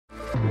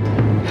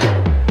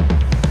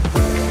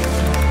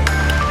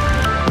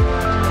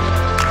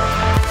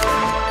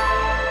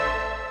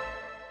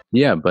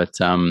Yeah, but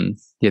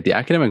the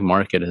academic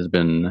market has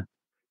been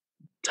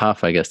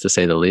tough, I guess, to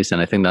say the least.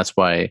 And I think that's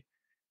why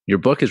your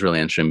book is really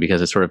interesting,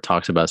 because it sort of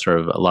talks about sort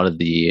of a lot of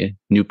the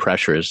new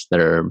pressures that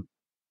are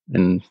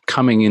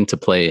coming into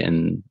play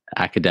in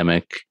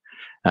academic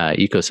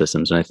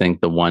ecosystems. And I think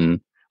the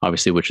one,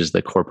 obviously, which is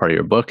the core part of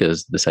your book,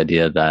 is this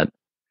idea that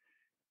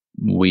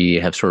we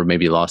have sort of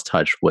maybe lost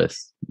touch with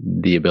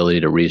the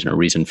ability to reason or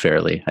reason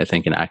fairly, I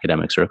think, in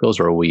academic circles,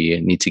 or we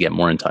need to get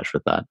more in touch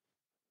with that.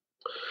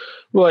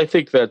 Well, I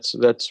think that's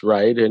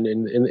right. And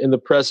in the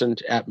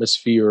present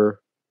atmosphere,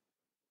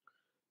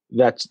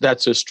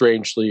 that's a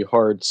strangely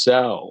hard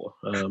sell.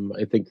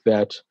 I think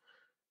that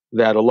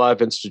a lot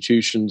of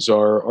institutions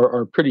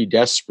are pretty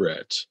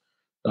desperate,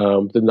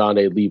 the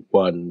non-elite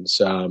ones,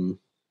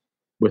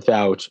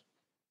 without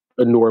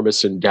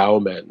enormous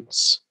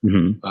endowments,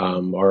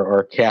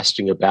 are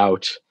casting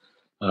about,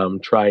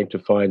 trying to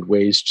find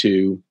ways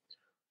to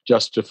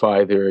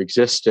justify their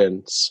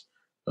existence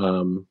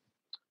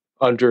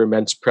under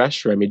immense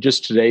pressure. I mean,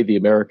 just today, the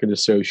American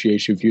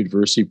Association of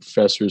University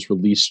Professors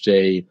released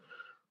a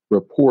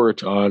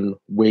report on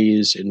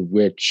ways in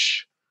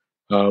which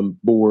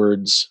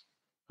boards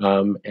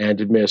and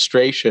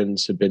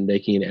administrations have been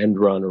making an end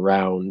run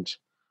around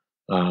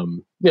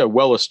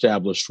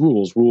well-established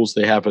rules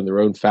they have in their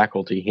own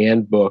faculty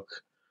handbook,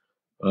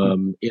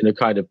 in a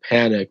kind of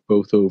panic,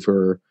 both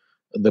over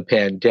the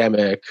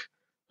pandemic,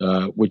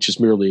 which has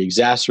merely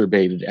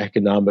exacerbated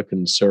economic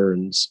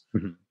concerns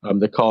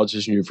that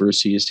colleges and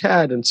universities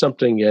had, and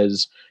something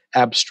as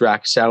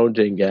abstract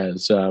sounding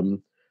as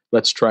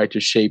let's try to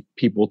shape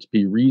people to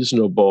be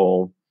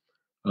reasonable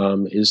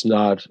is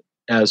not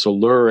as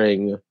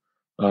alluring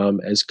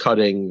as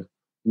cutting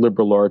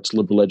liberal arts,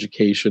 liberal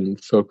education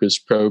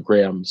focused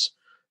programs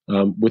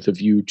with a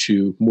view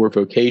to more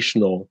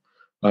vocational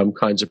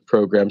kinds of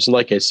programs. And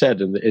like I said,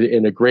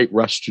 in a great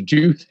rush to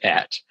do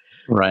that,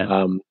 right.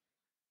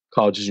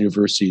 Colleges and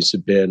universities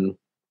have been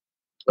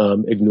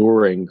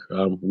ignoring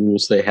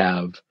rules they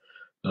have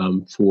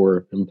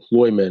for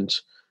employment.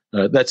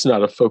 That's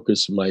not a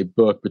focus of my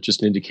book, but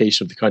just an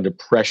indication of the kind of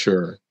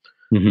pressure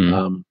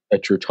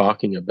that you're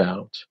talking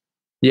about.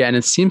 Yeah, and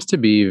it seems to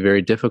be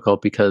very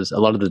difficult because a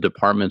lot of the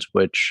departments,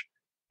 which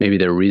maybe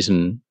their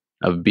reason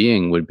of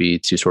being would be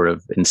to sort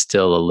of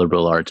instill a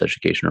liberal arts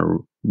education or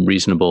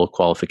reasonable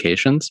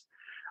qualifications,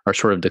 are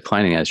sort of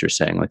declining, as you're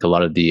saying. Like a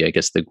lot of the, I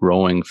guess, the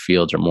growing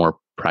fields are more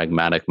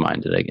pragmatic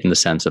minded, like in the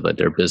sense of like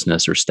they're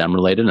business or STEM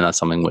related. And that's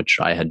something which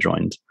I had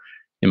joined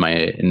in my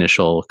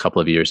initial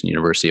couple of years in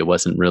university. It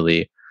wasn't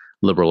really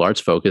liberal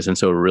arts focused. And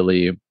so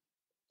really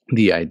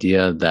the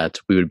idea that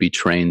we would be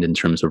trained in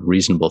terms of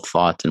reasonable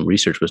thought and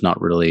research was not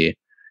really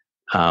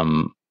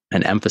an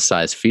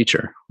emphasized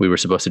feature. We were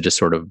supposed to just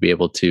sort of be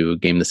able to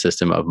game the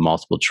system of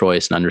multiple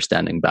choice and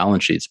understanding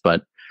balance sheets,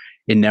 but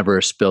it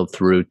never spilled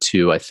through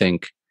to, I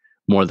think,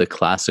 more the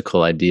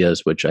classical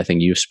ideas, which I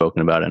think you've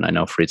spoken about, and I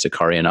know Fareed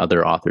Zakaria and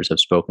other authors have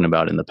spoken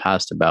about in the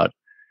past, about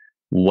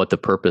what the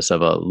purpose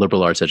of a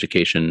liberal arts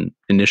education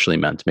initially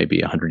meant,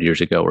 maybe 100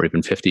 years ago or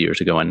even 50 years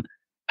ago, and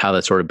how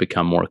that's sort of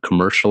become more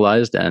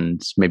commercialized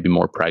and maybe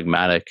more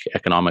pragmatic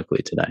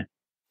economically today.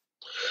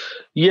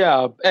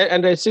 Yeah,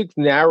 and I think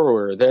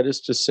narrower. That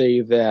is to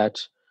say that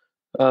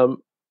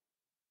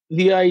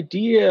the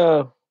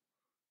idea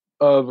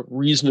of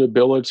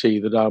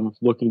reasonability that I'm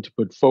looking to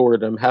put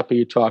forward, I'm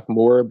happy to talk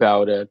more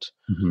about it,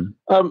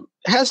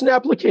 has an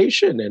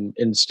application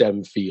in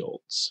STEM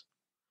fields.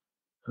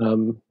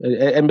 And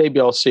maybe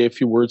I'll say a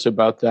few words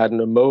about that in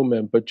a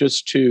moment, but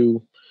just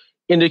to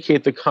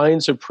indicate the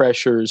kinds of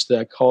pressures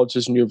that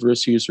colleges and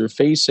universities are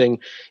facing,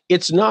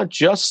 it's not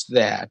just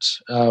that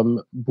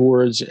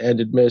boards and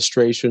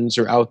administrations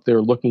are out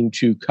there looking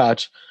to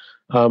cut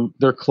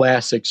their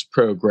classics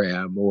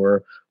program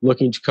or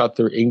looking to cut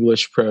their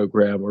English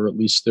program, or at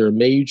least their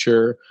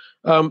major.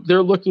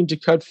 They're looking to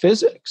cut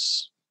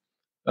physics.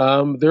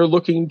 They're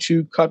looking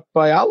to cut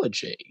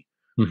biology.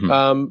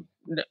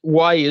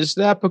 Why is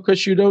that?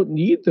 Because you don't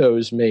need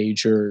those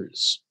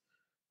majors,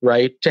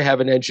 right, to have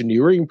an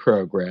engineering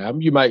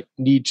program. You might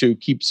need to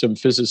keep some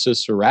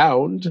physicists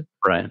around,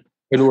 right,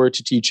 in order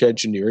to teach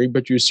engineering,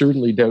 but you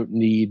certainly don't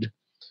need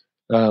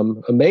a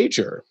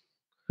major.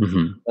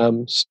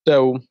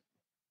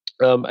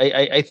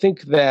 I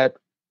think that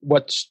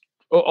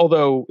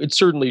although it's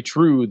certainly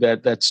true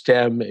that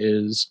STEM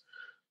is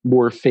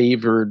more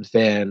favored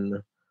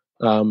than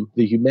the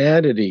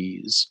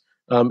humanities,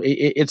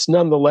 it's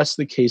nonetheless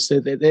the case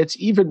that it's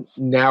even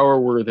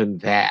narrower than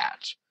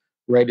that,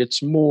 right?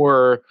 It's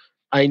more,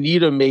 I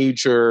need a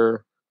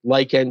major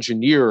like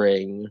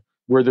engineering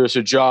where there's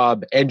a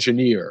job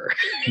engineer,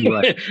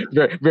 right.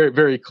 very, very,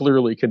 very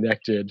clearly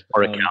connected.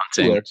 Or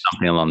accounting,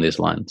 something along these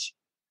lines.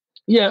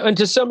 Yeah, and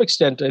to some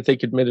extent, I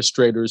think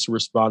administrators are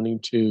responding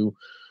to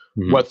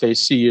what they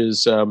see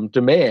as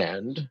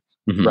demand,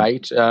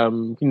 right?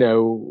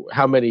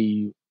 How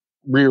many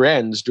rear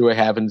ends do I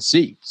have in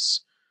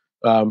seats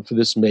for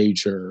this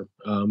major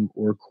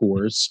or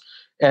course?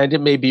 And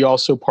it may be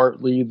also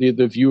partly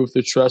the view of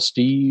the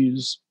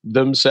trustees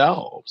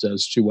themselves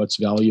as to what's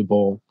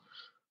valuable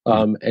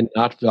and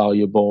not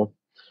valuable.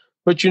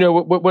 But,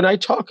 when I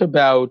talk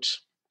about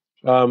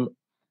um,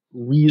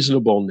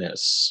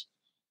 reasonableness,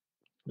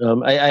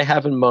 I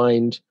have in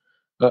mind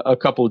a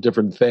couple of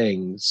different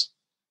things,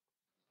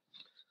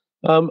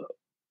 um,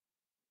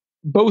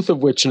 both of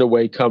which, in a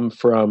way, come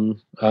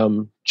from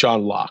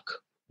John Locke,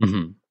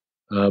 Hmm.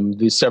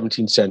 the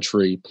 17th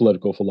century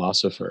political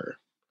philosopher.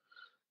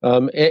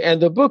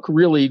 And the book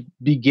really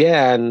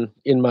began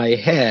in my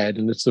head,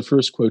 and it's the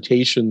first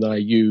quotation that I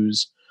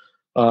use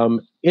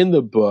in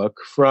the book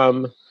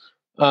from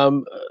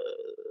um,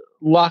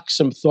 Locke,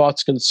 some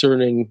thoughts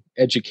concerning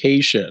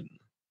education,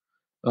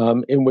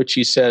 in which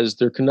he says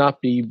there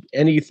cannot be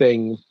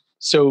anything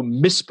so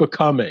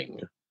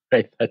misbecoming.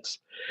 Right? That's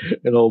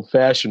an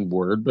old-fashioned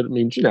word, but it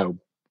means,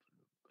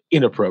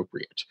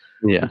 inappropriate.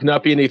 There Yeah.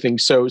 cannot be anything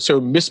so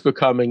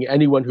misbecoming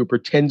anyone who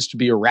pretends to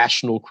be a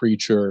rational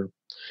creature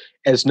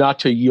as not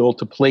to yield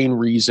to plain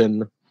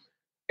reason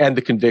and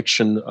the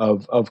conviction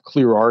of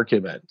clear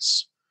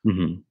arguments.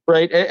 Hmm.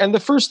 Right. And the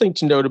first thing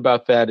to note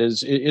about that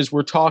is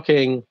we're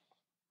talking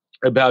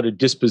about a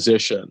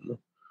disposition,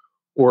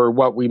 or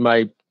what we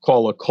might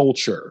call a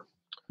culture,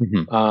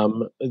 Hmm.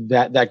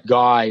 that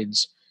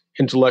guides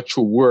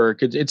intellectual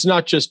work. It's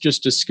not just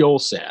a skill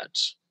set,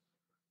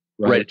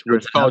 Right. right? There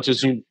was Which another,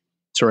 colleges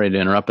sorry to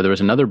interrupt, but there was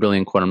another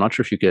brilliant quote. I'm not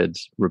sure if you could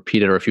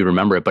repeat it or if you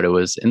remember it, but it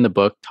was in the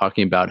book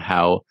talking about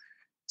how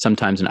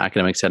sometimes in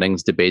academic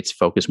settings, debates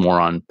focus more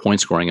on point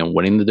scoring and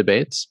winning the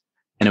debates.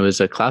 And it was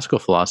a classical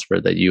philosopher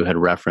that you had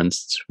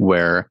referenced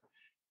where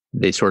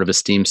they sort of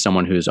esteem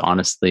someone who's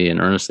honestly and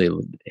earnestly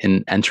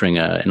in entering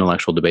an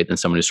intellectual debate than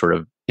someone who's sort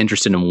of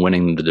interested in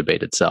winning the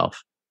debate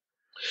itself.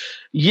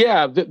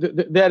 Yeah,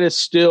 that is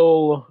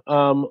still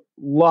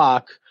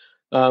Locke,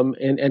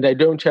 and I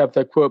don't have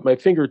that quote at my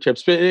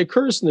fingertips, but it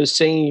occurs in the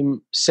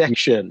same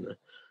section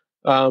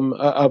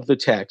of the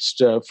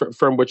text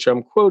from which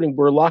I'm quoting,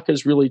 where Locke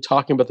is really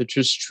talking about the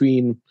difference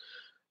between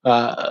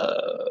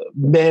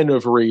men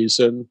of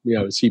reason,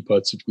 as he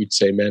puts it, we'd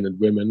say men and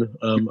women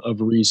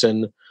of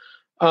reason,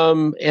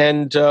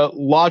 and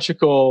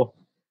logical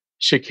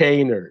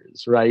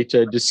chicaners, right?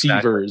 Exactly.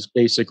 Deceivers,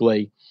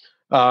 basically,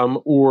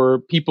 or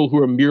people who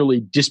are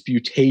merely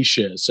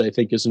disputatious, I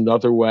think is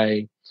another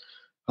way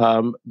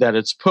that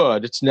it's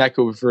put. It's an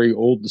echo of a very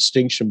old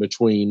distinction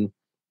between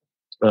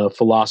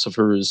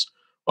philosophers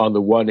on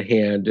the one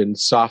hand and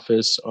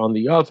sophists on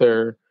the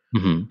other.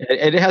 Hmm.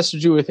 And it has to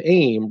do with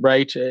aim,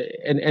 right?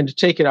 And to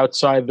take it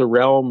outside the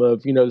realm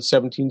of, the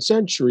 17th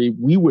century,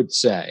 we would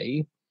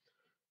say,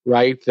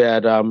 right,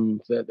 that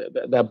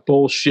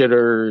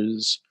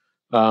bullshitters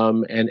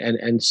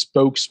and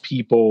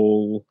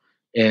spokespeople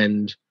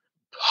and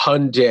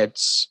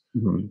pundits,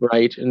 Hmm.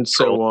 right, and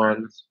Troll so on.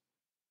 friends.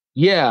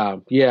 Yeah,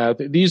 yeah.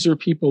 These are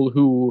people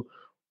who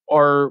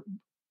are,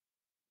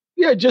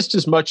 yeah, just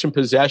as much in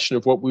possession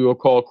of what we will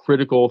call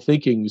critical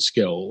thinking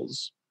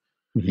skills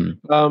Hmm.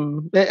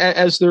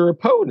 as their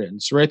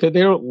opponents, right? That they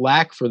don't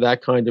lack for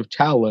that kind of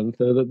talent.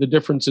 The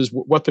difference is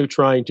what they're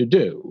trying to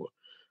do.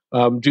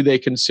 Do they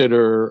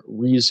consider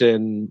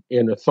reason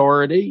in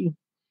authority?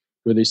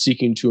 Are they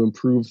seeking to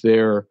improve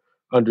their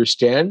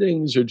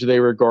understandings, or do they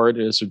regard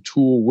it as a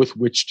tool with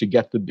which to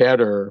get the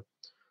better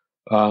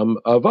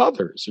of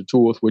others, a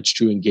tool with which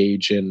to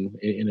engage in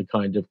a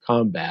kind of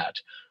combat?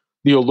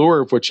 The allure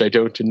of which I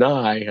don't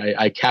deny.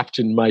 I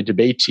captained my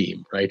debate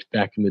team right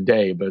back in the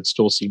day, but it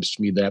still seems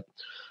to me that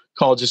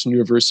colleges and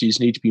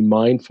universities need to be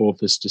mindful of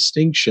this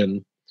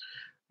distinction.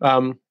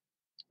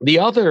 The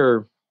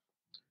other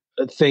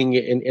thing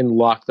in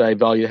Locke that I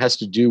value has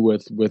to do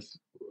with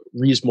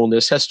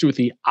reasonableness, has to do with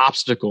the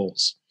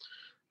obstacles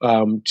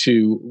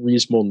to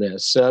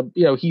reasonableness.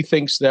 He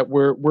thinks that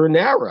we're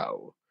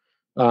narrow.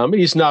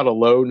 He's not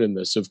alone in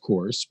this, of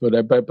course, but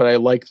I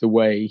like the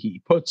way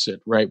he puts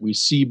it. Right, we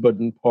see but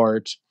in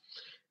part,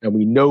 and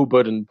we know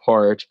but in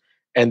part,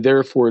 and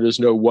therefore it is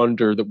no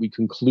wonder that we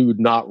conclude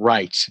not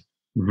right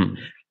Hmm.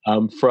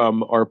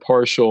 from our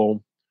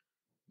partial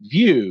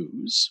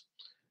views.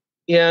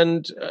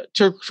 And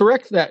to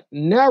correct that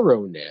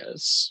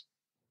narrowness,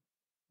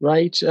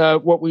 right,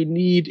 what we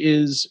need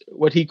is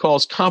what he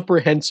calls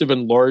comprehensive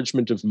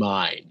enlargement of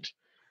mind,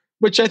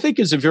 which I think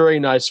is a very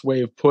nice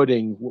way of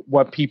putting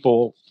what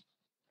people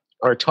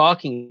are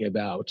talking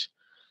about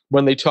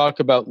when they talk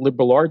about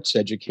liberal arts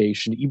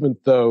education, even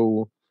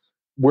though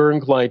we're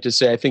inclined to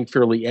say, I think,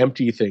 fairly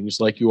empty things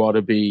like you ought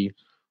to be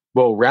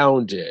well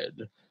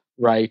rounded,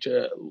 right?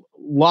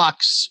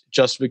 Locke's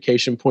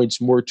justification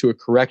points more to a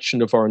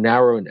correction of our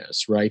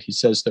narrowness, right? He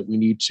says that we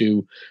need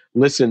to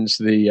listen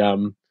to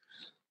the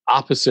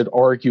opposite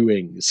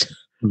arguings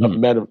of Hmm.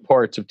 men of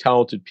parts, of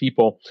talented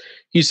people.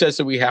 He says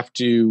that we have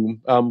to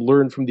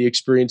learn from the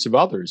experience of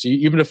others,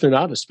 even if they're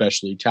not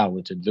especially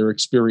talented. Their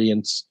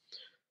experience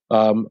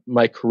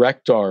might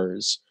correct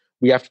ours.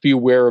 We have to be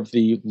aware of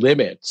the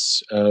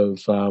limits of,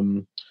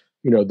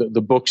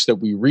 the books that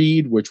we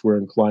read, which we're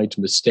inclined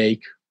to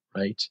mistake,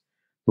 right,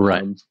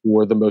 Right.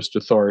 for the most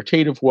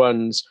authoritative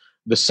ones.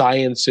 the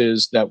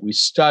sciences that we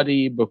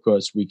study,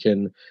 because we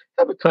can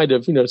have a kind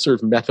of,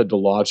 sort of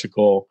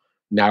methodological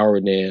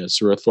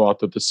narrowness, or a thought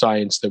that the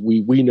science that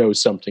we know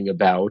something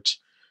about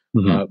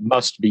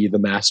must be the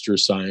master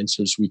science,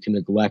 as we can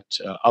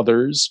neglect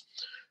others.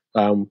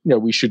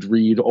 We should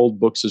read old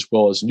books as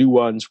well as new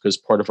ones, because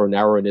part of our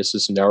narrowness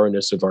is the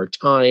narrowness of our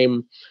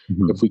time.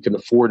 If we can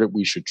afford it,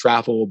 we should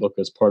travel,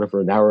 because part of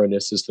our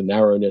narrowness is the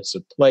narrowness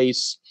of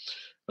place.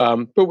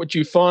 But what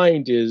you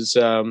find is,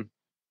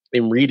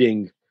 in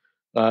reading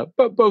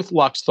but both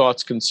Locke's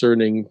thoughts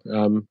concerning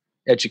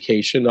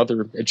education,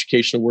 other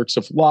educational works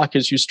of Locke,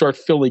 as you start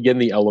filling in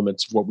the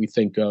elements of what we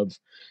think of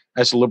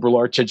as liberal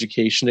arts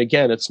education.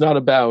 Again, it's not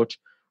about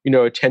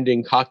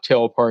attending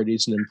cocktail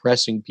parties and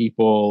impressing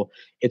people.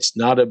 It's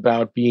not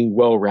about being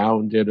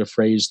well-rounded, a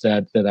phrase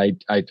that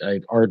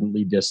I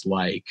ardently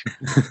dislike.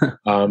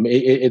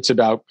 It's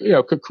about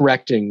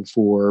correcting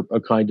for a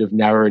kind of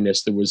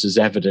narrowness that was as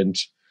evident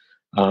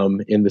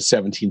in the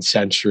 17th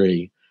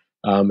century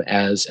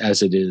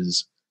as it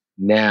is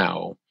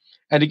now.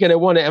 And again, I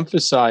want to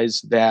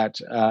emphasize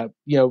that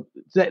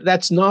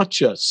that's not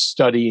just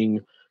studying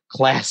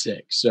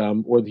classics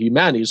or the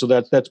humanities. So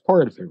that's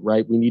part of it,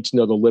 right? We need to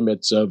know the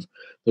limits of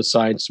the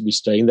science we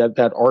study. And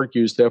that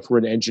argues that if we're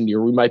an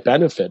engineer, we might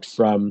benefit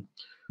from,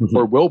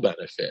 or will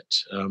benefit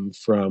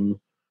from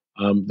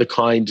the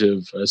kind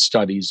of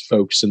studies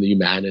folks in the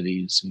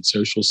humanities and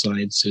social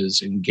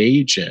sciences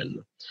engage in.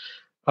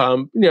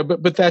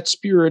 But that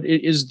spirit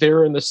is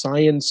there in the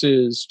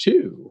sciences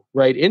too,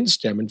 right? In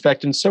STEM. In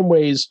fact, in some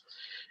ways,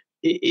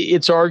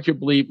 it's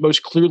arguably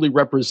most clearly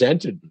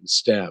represented in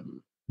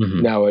STEM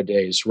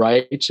nowadays,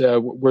 right?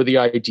 Where the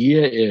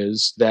idea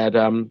is that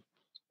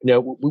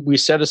we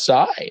set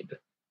aside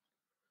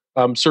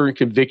certain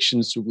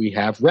convictions that we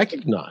have,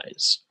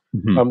 recognize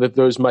that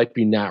those might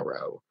be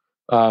narrow,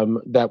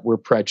 that we're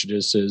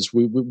prejudices.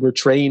 We're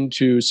trained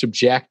to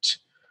subject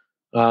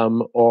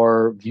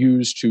our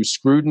views to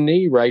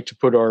scrutiny, right? To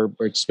put our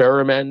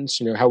experiments,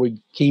 how we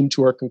came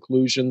to our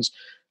conclusions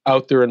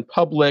out there in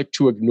public,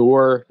 to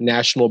ignore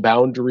national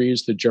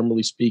boundaries that,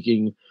 generally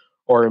speaking,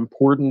 are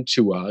important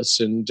to us,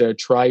 and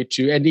try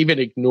to, and even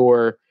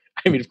ignore.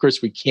 I mean, of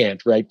course, we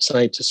can't, right?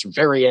 Scientists are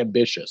very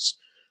ambitious,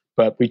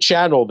 but we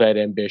channel that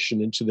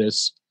ambition into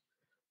this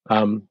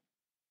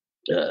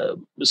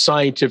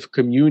scientific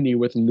community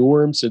with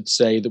norms that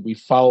say that we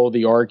follow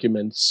the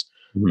arguments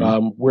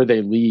where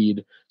they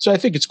lead. So I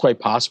think it's quite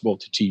possible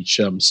to teach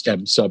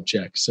STEM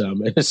subjects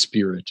in a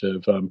spirit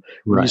of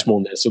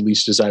reasonableness, at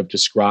least as I've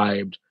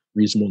described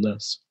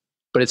reasonableness.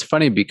 But it's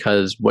funny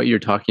because what you're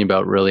talking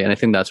about really, and I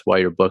think that's why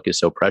your book is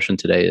so prescient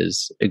today,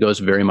 is it goes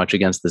very much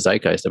against the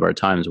zeitgeist of our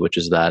times, which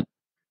is that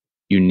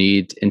you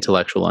need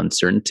intellectual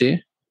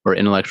uncertainty, or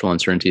intellectual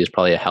uncertainty is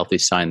probably a healthy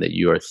sign that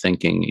you are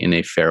thinking in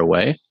a fair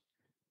way.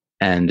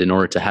 And in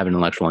order to have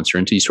intellectual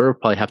uncertainty, you sort of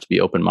probably have to be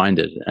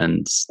open-minded.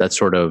 And that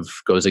sort of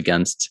goes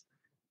against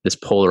this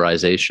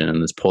polarization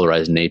and this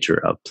polarized nature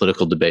of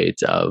political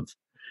debate, of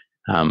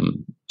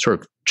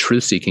sort of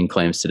truth-seeking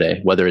claims today,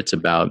 whether it's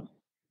about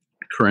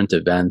current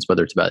events,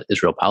 whether it's about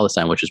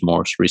Israel-Palestine, which is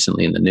most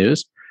recently in the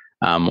news,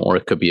 or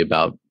it could be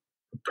about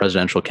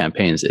presidential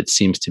campaigns. It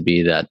seems to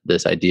be that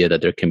this idea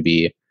that there can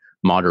be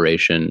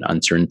moderation,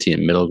 uncertainty,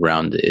 and middle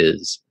ground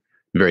is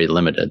very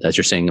limited. As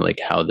you're saying, like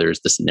how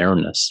there's this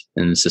narrowness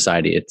in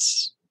society,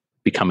 it's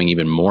becoming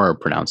even more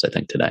pronounced, I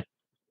think, today.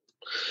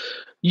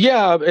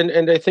 Yeah,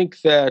 and I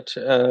think that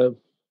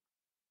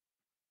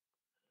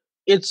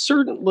it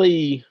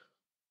certainly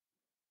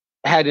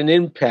had an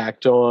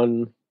impact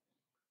on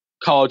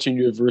college and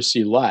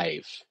university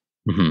life,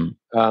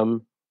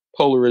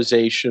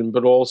 polarization,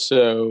 but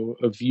also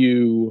a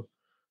view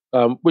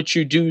which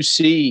you do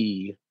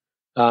see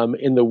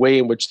in the way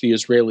in which the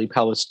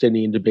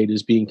Israeli-Palestinian debate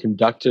is being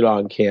conducted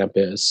on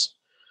campus,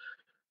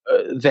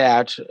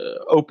 that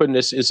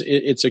openness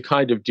it's a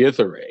kind of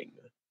dithering,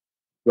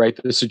 right?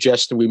 The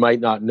suggestion we might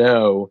not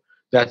know,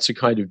 that's a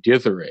kind of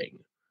dithering,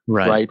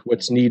 right?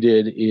 What's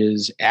needed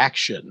is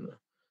action.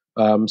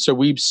 So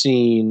we've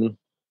seen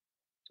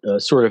a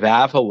sort of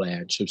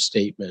avalanche of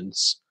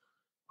statements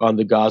on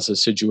the Gaza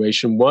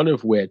situation, one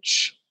of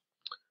which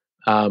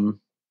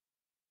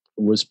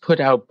was put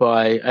out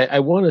by, I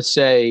want to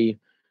say,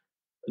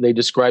 they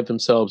describe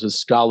themselves as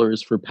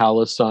scholars for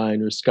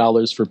Palestine or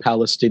scholars for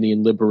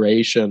Palestinian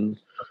liberation,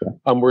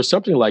 or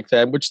something like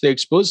that, in which they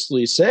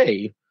explicitly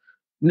say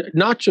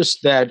not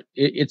just that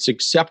it's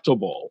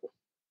acceptable,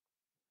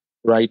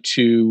 right,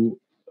 to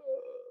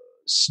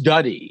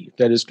study,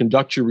 that is,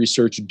 conduct your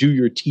research, do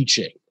your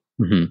teaching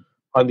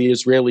on the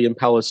Israeli and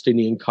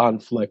Palestinian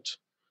conflict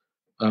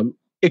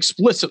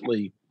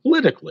explicitly,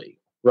 politically,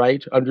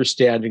 right?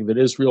 Understanding that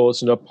Israel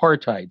is an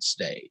apartheid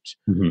state,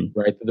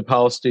 right? That the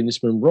Palestinians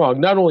have been wrong.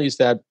 Not only is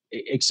that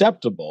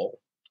acceptable,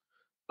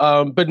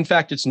 but in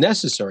fact, it's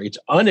necessary. It's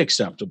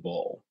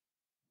unacceptable,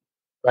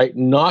 right?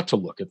 Not to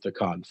look at the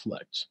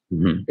conflict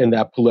in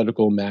that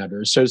political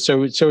matter. So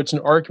it's an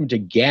argument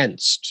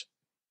against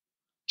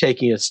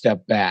taking a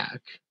step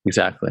back.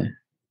 Exactly.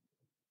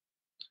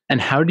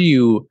 And how do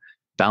you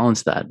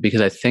balance that?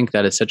 Because I think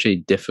that is such a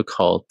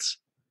difficult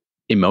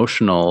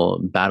emotional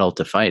battle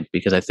to fight,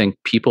 because I think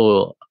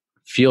people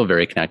feel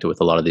very connected with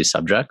a lot of these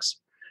subjects.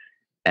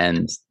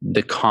 And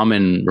the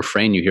common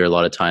refrain you hear a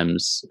lot of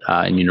times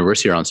in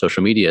university or on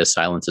social media is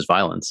silence is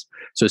violence.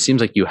 So it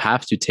seems like you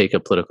have to take a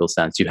political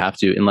stance. You have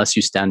to, unless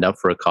you stand up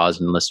for a cause,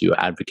 unless you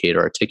advocate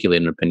or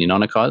articulate an opinion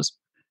on a cause,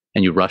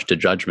 and you rush to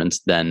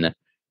judgments, then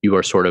you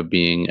are sort of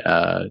being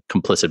a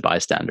complicit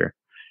bystander.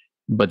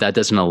 But that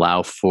doesn't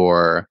allow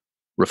for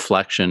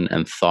reflection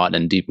and thought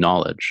and deep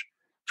knowledge.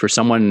 For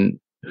someone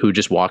who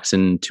just walks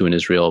into an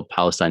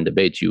Israel-Palestine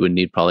debate, you would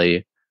need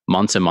probably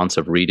months and months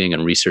of reading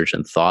and research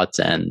and thoughts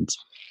and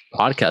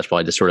podcasts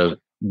probably to sort of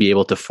be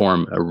able to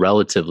form a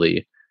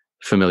relatively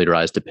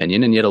familiarized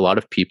opinion. And yet a lot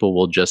of people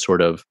will just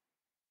sort of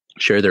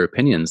share their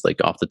opinions like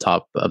off the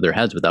top of their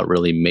heads without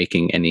really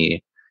making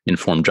any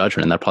informed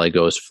judgment. And that probably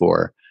goes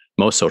for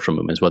most social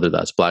movements, whether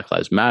that's Black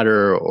Lives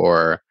Matter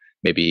or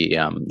maybe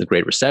the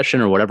Great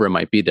Recession or whatever it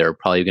might be. There are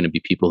probably going to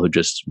be people who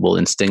just will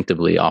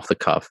instinctively off the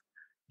cuff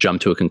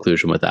jump to a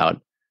conclusion without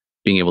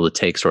being able to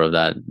take sort of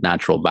that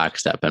natural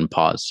backstep and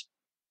pause.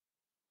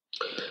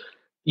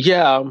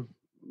 Yeah,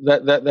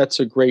 that's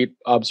a great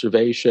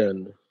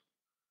observation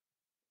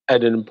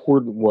and an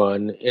important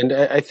one. And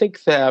I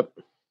think that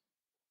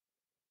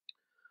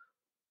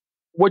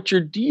what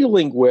you're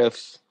dealing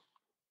with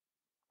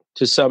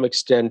to some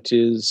extent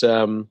is,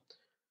 I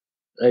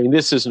mean,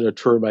 this isn't a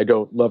term I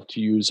don't love to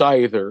use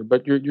either,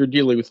 but you're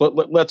dealing with,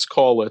 let's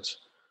call it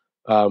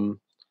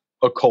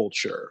a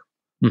culture,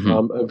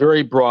 a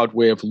very broad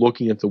way of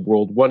looking at the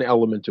world, one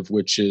element of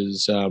which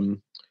is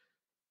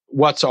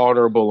what's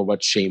honorable and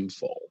what's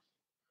shameful,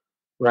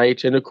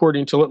 right? And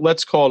according to,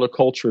 let's call it a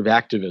culture of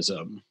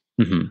activism,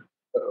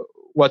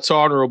 what's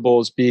honorable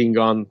is being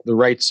on the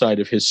right side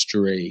of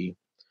history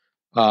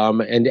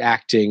and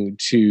acting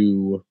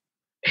to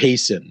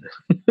hasten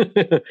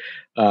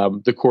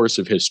the course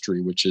of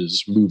history, which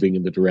is moving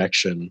in the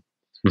direction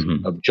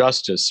of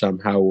justice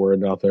somehow or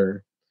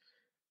another.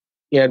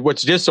 And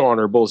what's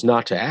dishonorable is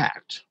not to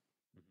act,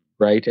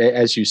 right?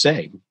 As you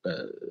say,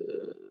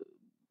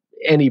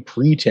 any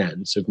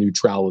pretense of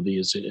neutrality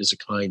is a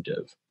kind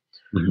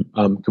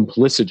of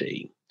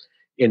complicity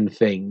in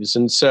things.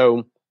 And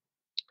so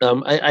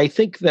I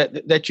think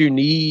that you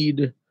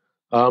need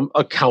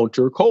a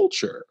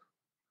counterculture,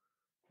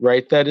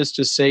 right? That is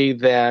to say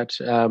that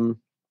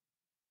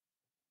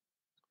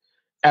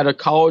at a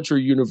college or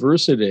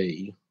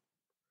university,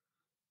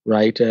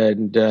 right,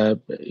 and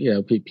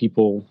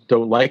people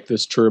don't like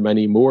this term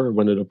anymore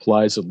when it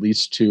applies at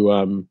least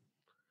to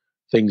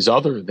things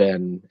other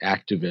than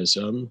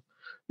activism.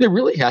 There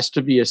really has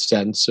to be a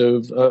sense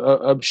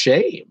of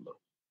shame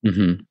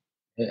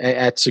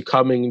at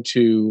succumbing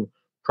to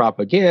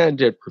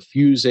propaganda, at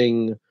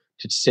refusing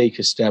to take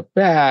a step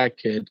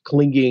back, at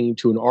clinging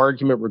to an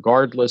argument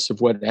regardless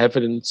of what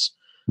evidence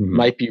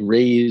might be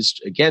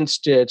raised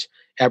against it,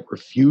 at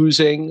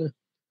refusing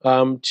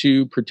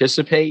to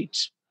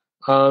participate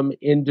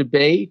in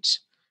debate,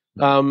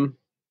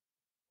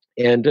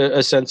 and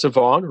a sense of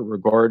honor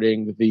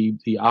regarding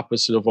the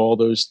opposite of all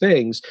those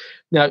things.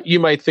 Now, you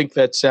might think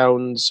that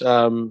sounds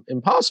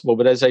impossible,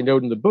 but as I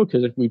note in the book,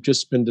 as we've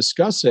just been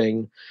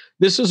discussing,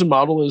 this is a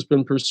model that has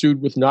been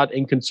pursued with not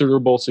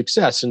inconsiderable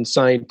success in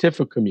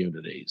scientific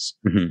communities.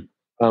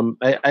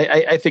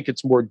 I think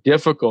it's more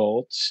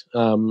difficult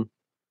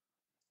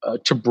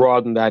to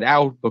broaden that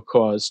out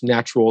because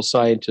natural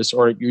scientists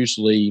aren't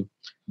usually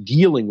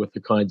dealing with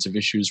the kinds of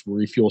issues where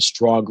we feel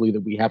strongly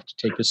that we have to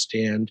take a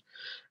stand.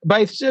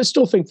 But I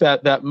still think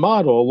that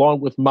model,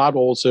 along with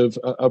models of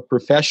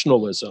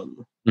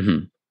professionalism,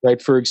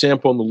 right? For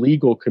example, in the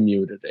legal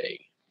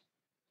community,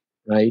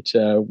 right,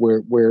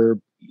 where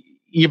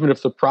even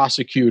if the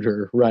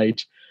prosecutor,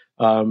 right,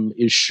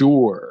 is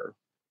sure,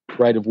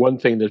 right, of one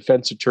thing, the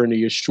defense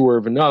attorney is sure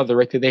of another,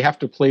 right, they have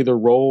to play their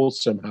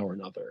roles somehow or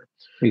another.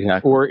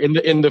 Exactly. Or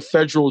in the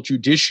federal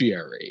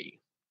judiciary,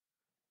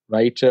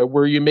 right,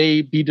 where you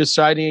may be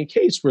deciding a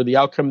case where the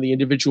outcome of the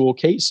individual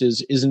case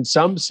is in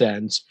some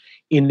sense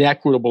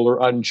inequitable or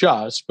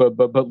unjust,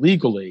 but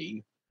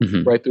legally,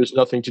 right, there's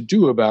nothing to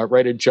do about,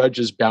 right? A judge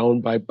is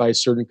bound by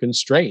certain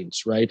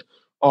constraints, right?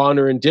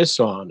 Honor and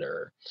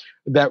dishonor,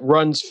 that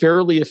runs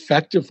fairly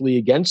effectively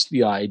against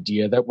the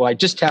idea that, well, I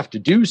just have to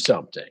do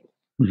something,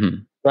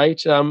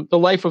 right? The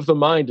life of the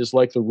mind is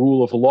like the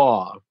rule of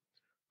law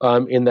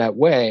in that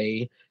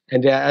way.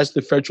 And as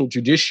the federal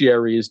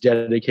judiciary is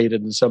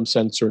dedicated in some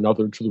sense or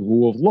another to the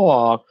rule of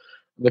law,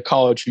 the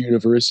college or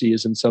university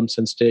is in some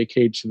sense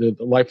dedicated to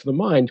the life of the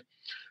mind.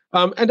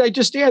 And I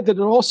just add that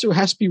it also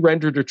has to be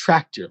rendered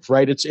attractive,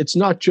 right? It's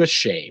not just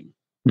shame,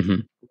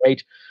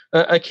 right?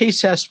 A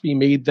case has to be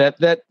made that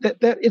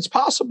it's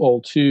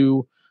possible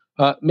to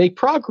make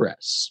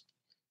progress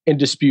in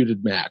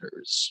disputed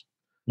matters,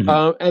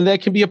 and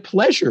that can be a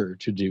pleasure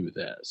to do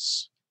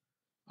this.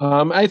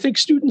 I think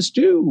students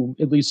do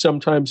at least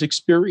sometimes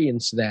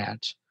experience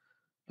that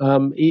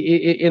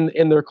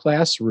in their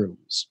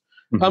classrooms,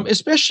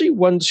 especially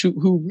ones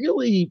who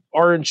really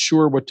aren't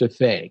sure what to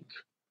think.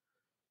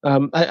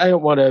 I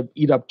don't want to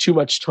eat up too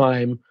much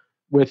time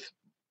with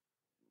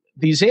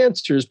these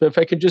answers, but if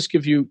I could just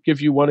give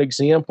you one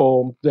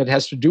example that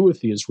has to do with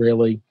the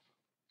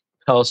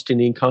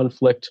Israeli-Palestinian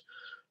conflict.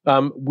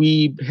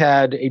 We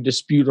had a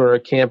dispute on our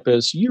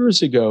campus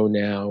years ago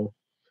now,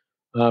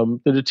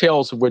 the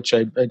details of which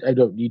I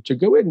don't need to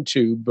go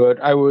into, but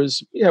I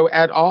was,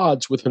 at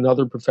odds with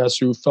another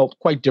professor who felt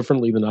quite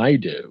differently than I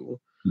do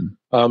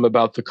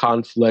about the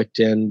conflict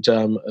and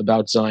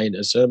about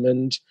Zionism.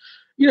 And,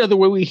 the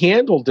way we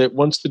handled it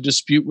once the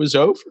dispute was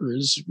over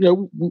is,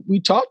 we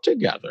talked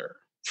together.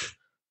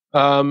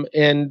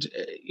 And,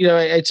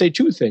 I'd say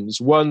two things.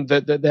 One,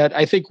 that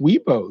I think we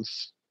both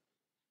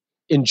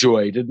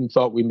enjoyed it and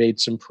thought we made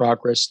some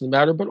progress in the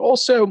matter. But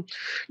also,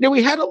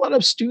 we had a lot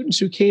of students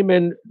who came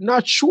in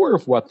not sure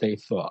of what they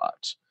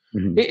thought,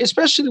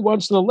 especially the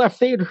ones on the left.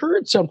 They had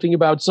heard something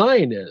about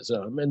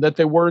Zionism and that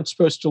they weren't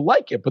supposed to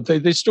like it, but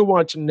they still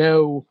want to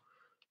know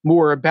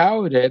more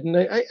about it. And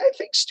I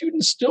think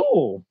students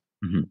still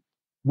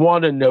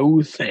want to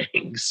know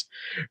things,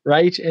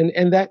 right?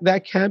 And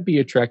that can be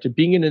attractive.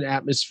 Being in an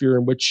atmosphere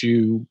in which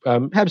you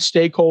have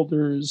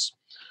stakeholders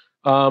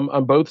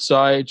on both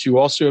sides. You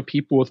also have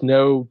people with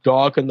no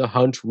dog in the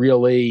hunt,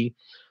 really.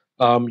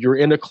 You're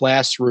in a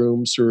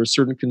classroom, so there are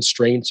certain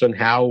constraints on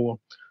how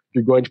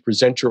you're going to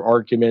present your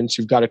arguments.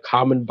 You've got a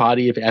common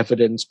body of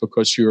evidence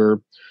because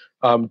you're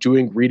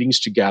doing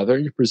readings together.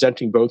 You're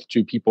presenting both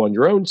to people on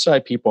your own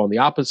side, people on the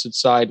opposite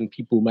side, and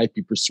people who might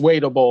be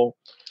persuadable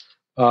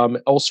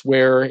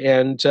elsewhere.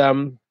 And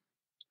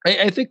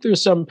I think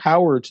there's some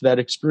power to that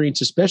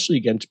experience, especially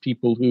again to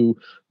people who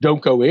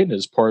don't go in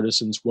as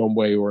partisans one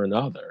way or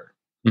another.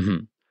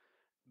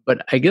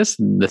 But I guess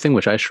the thing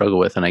which I struggle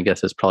with, and I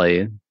guess is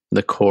probably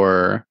the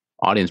core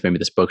audience maybe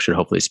this book should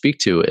hopefully speak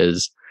to,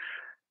 is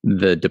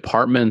the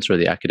departments or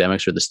the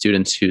academics or the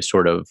students who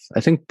sort of, I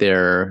think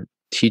their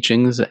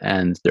teachings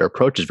and their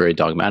approach is very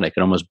dogmatic.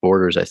 It almost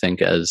borders, I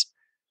think, as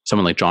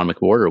someone like John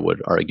McWhorter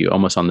would argue,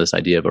 almost on this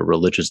idea of a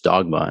religious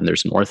dogma, and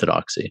there's an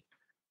orthodoxy.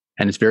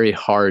 And it's very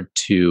hard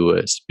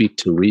to speak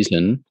to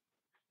reason,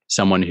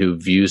 someone who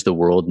views the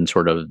world in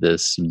sort of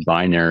this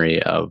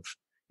binary of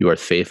you are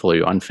faithful or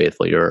you're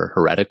unfaithful, you're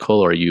heretical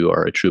or you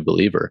are a true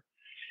believer.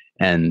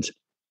 And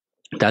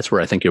that's where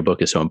I think your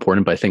book is so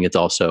important. But I think it's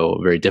also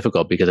very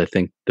difficult because I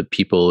think the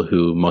people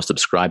who most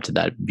subscribe to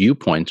that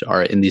viewpoint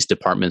are in these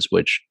departments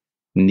which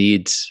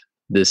need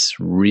this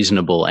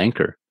reasonable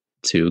anchor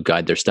to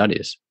guide their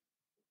studies.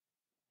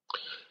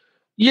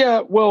 Yeah,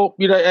 well,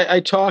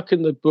 I talk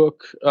in the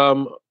book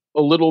a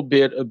little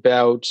bit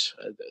about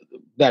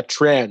that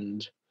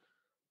trend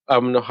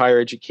in higher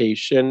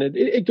education.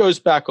 It goes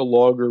back a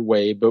longer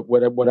way, but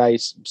what I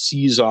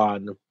seize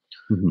on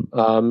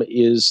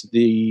is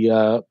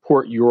the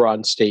Port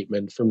Huron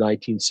statement from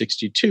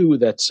 1962.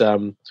 That's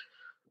a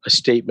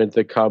statement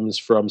that comes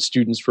from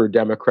Students for a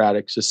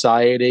Democratic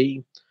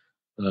Society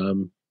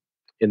in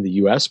the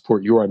U.S.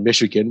 Port Huron,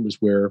 Michigan, was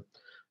where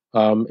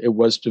it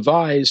was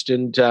devised,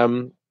 and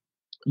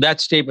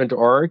that statement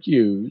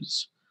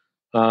argues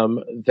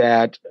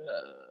that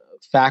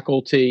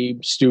faculty,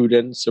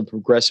 students of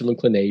progressive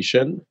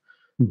inclination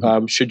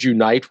should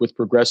unite with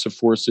progressive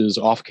forces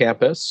off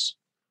campus,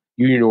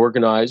 union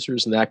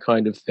organizers, and that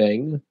kind of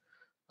thing.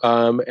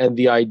 And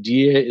the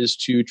idea is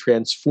to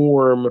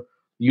transform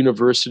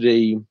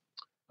university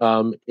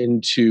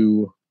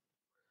into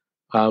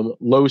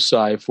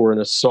loci for an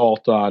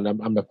assault on,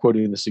 I'm not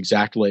quoting this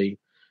exactly,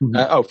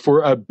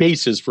 for a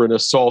basis for an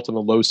assault on a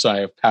loci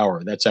of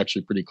power. That's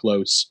actually pretty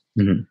close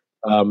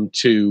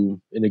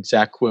to an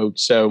exact quote.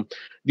 So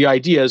the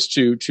idea is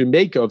to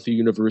make of the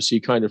university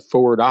kind of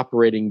forward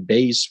operating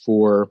base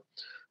for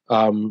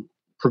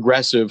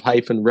progressive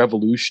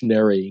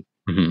revolutionary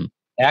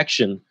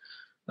action.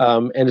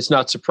 And it's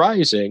not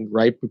surprising,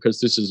 right? Because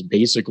this is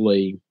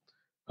basically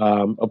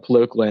a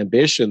political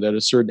ambition that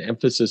a certain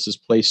emphasis is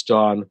placed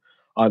on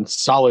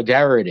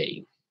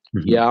solidarity.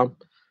 Yeah.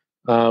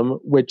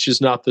 Which is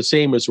not the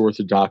same as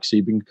orthodoxy,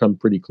 become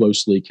pretty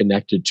closely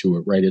connected to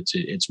it, right?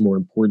 It's more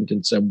important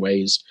in some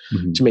ways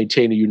to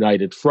maintain a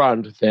united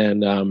front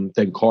than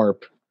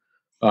carp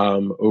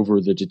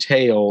over the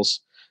details.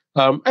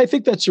 I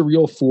think that's a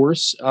real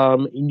force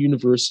in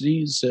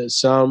universities.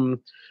 Some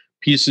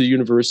pieces of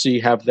university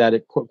have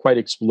that quite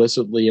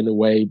explicitly in a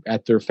way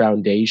at their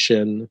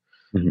foundation.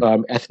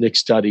 Ethnic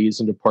studies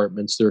and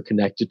departments that are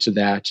connected to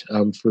that,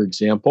 for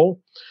example.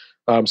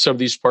 Some of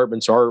these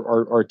departments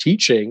are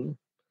teaching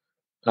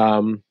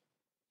what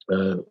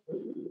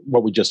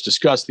we just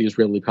discussed, the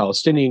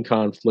Israeli-Palestinian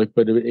conflict,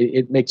 but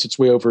it makes its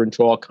way over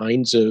into all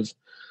kinds of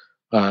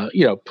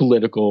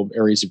political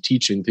areas of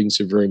teaching. Things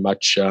are very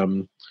much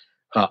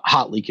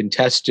hotly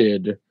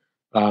contested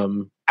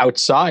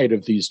outside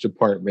of these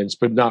departments,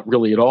 but not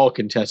really at all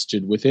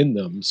contested within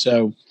them.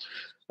 So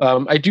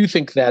I do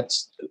think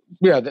that's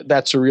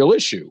a real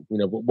issue.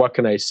 What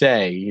can I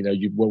say?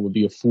 One would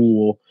be a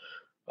fool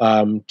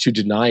to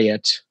deny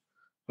it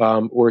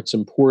or its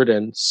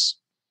importance.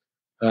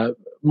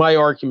 My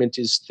argument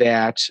is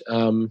that,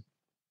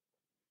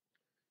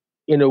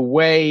 in a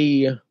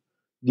way,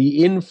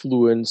 the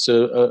influence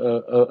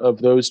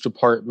of those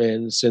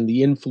departments and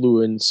the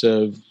influence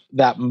of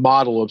that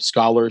model of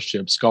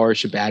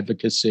scholarship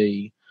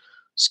advocacy,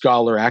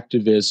 scholar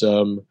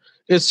activism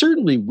is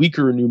certainly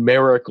weaker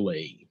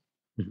numerically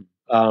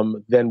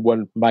than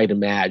one might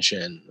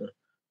imagine.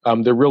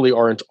 There really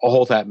aren't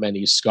all that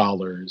many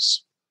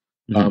scholars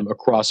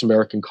across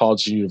American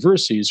colleges and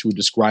universities who would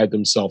describe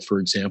themselves, for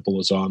example,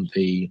 as on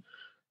the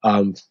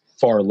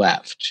far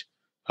left.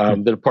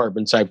 The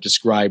departments I've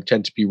described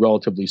tend to be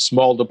relatively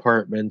small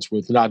departments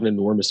with not an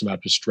enormous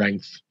amount of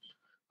strength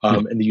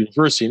in the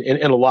university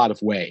in a lot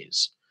of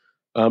ways.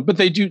 But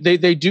they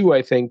do,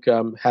 I think,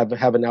 have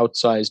an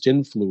outsized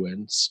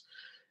influence.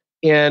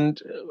 And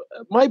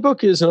my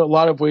book is in a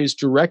lot of ways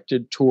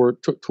directed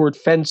toward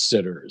fence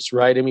sitters,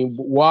 right? I mean,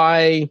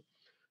 why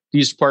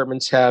these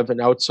departments have an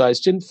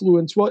outsized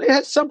influence? Well, it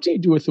has something to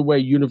do with the way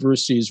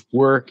universities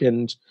work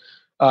and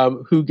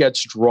who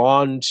gets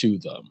drawn to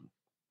them.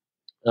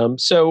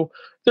 So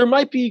there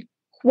might be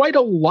quite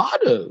a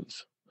lot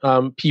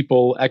of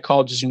people at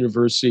colleges and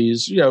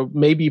universities,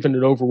 maybe even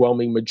an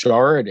overwhelming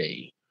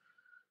majority,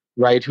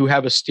 right, who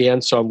have a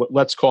stance on what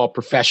let's call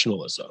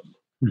professionalism,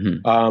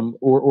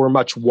 or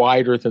much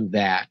wider than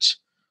that,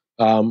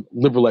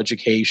 liberal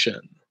education,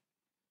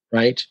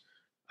 right?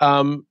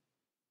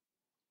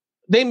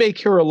 They may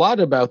care a lot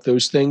about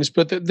those things,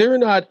 but they're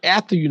not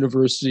at the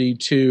university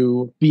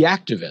to be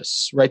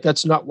activists, right?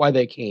 That's not why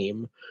they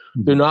came.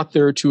 They're not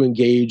there to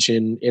engage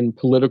in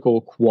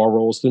political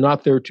quarrels. They're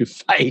not there to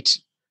fight,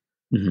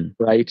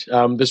 right?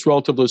 This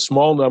relatively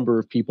small number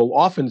of people,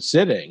 often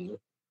sitting,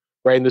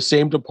 right, in the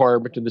same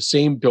department, in the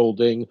same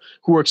building,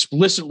 who are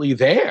explicitly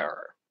there,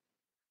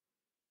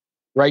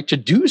 right, to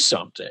do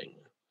something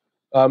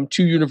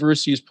to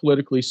universities,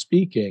 politically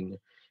speaking.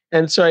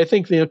 And so I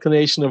think the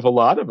inclination of a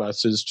lot of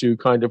us is to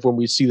kind of, when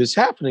we see this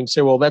happening, say,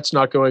 well, that's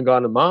not going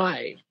on in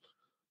my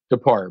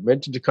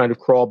department, and to kind of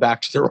crawl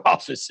back to their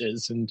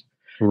offices and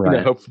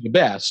hope for the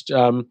best.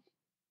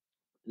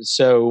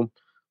 So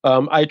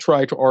I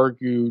try to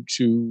argue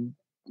to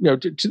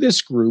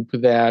this group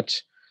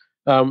that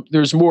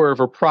there's more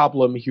of a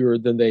problem here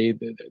than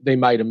they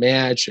might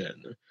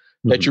imagine.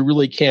 That you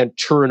really can't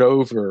turn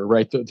over,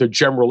 right, the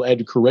general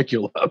ed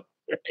curriculum,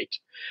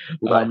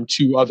 right,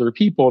 to other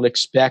people and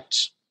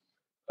expect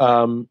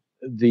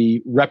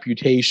the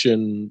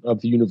reputation of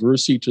the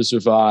university to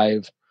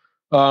survive,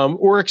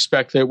 or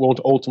expect that it won't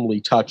ultimately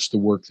touch the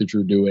work that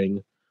you're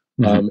doing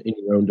in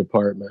your own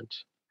department.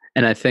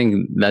 And I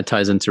think that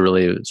ties into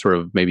really sort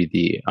of maybe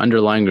the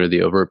underlying or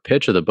the overt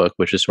pitch of the book,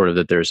 which is sort of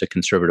that there's a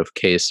conservative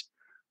case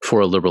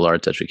for a liberal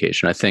arts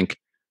education. I think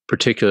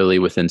particularly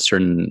within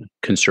certain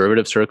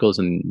conservative circles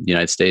in the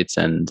United States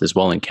and as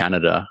well in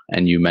Canada,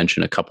 and you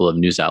mentioned a couple of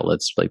news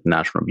outlets like the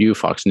National Review,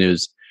 Fox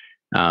News,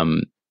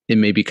 it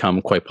may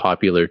become quite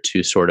popular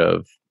to sort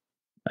of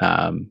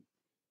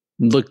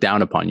look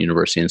down upon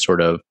university and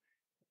sort of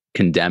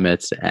condemn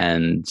it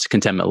and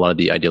condemn a lot of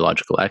the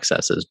ideological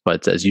excesses.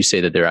 But as you say,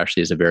 that there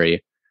actually is a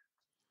very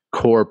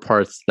core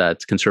parts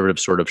that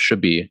conservatives sort of should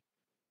be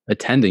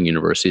attending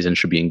universities and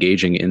should be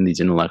engaging in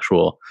these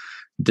intellectual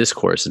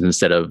discourses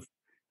instead of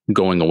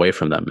going away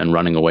from them and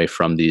running away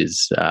from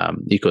these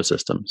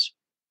ecosystems.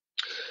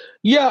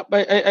 Yeah,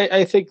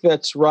 I think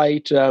that's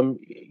right.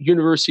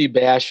 University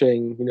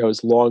bashing,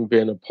 has long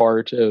been a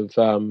part of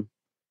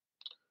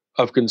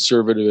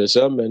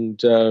conservatism,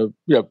 and some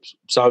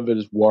of it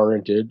is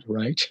warranted,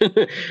 right?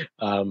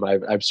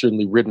 I've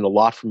certainly written a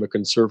lot from a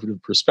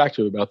conservative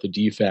perspective about the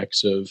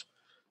defects of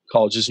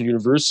colleges and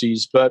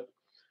universities, but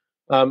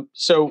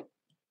so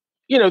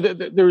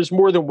there's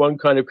more than one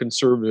kind of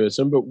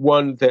conservatism, but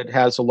one that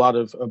has a lot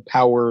of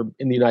power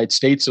in the United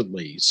States, at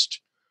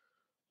least.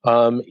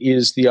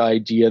 Is the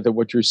idea that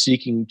what you're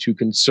seeking to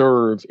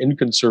conserve in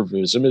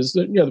conservatism is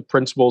the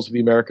principles of the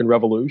American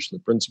Revolution,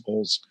 the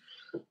principles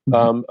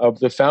of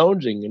the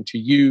founding, and to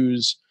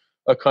use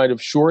a kind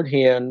of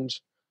shorthand.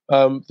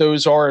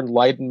 Those are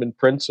Enlightenment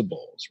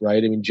principles,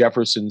 right? I mean,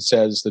 Jefferson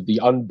says that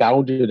the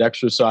unbounded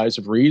exercise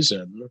of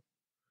reason,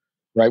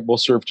 right, will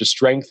serve to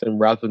strengthen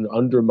rather than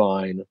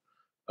undermine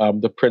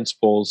the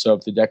principles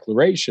of the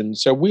Declaration.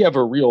 So we have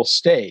a real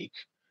stake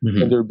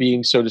in there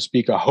being, so to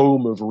speak, a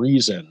home of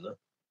reason.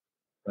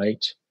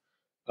 Right.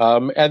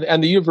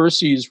 And the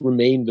universities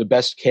remain the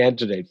best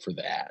candidate for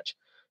that.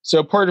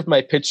 So part of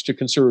my pitch to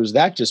conservatives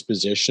that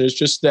disposition is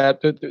just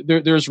that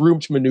there's room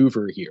to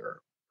maneuver here.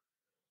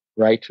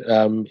 Right.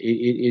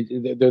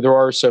 There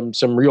are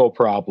some real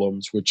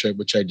problems, which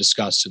I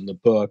discuss in the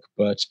book,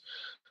 but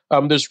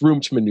there's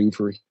room to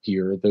maneuver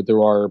here.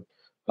 There are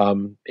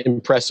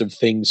impressive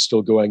things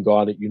still going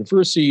on at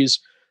universities.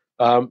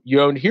 You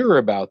don't hear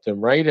about them.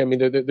 Right. I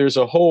mean, there's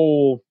a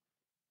whole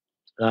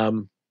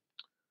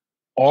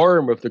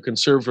arm of the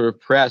conservative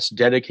press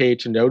dedicated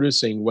to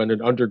noticing when an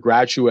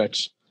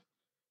undergraduate,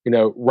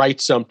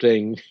 writes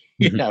something,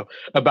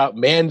 about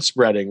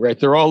manspreading, right?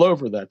 They're all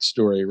over that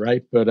story,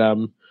 right? But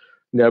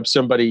if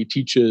somebody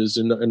teaches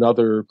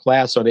another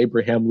class on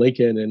Abraham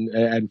Lincoln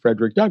and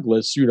Frederick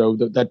Douglass,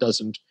 that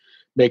doesn't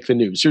make the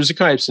news. There's a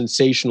kind of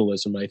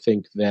sensationalism, I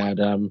think, that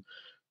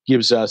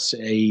gives us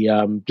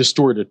a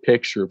distorted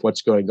picture of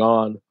what's going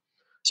on.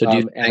 So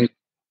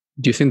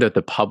do you think that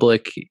the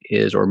public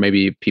is, or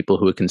maybe people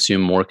who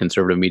consume more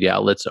conservative media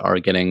outlets are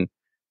getting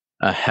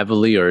a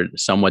heavily or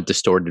somewhat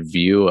distorted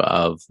view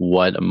of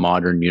what a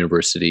modern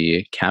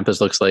university campus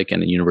looks like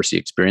and a university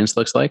experience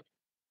looks like?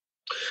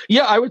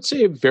 Yeah, I would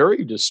say a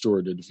very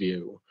distorted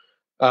view.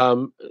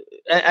 Um,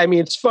 I mean,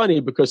 it's funny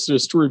because the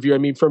distorted view, I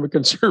mean, from a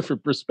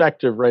conservative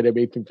perspective, right? I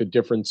think the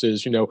difference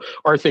is,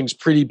 are things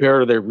pretty bad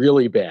or they're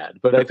really bad?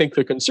 But I think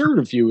the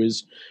conservative view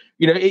is,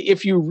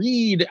 if you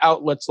read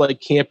outlets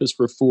like Campus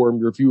Reform,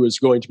 your view is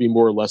going to be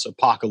more or less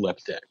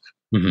apocalyptic,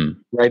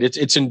 right?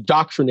 It's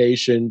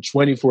indoctrination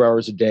 24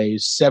 hours a day,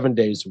 7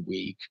 days a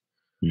week.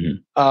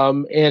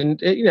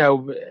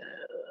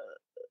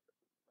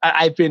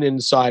 I've been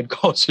inside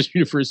colleges and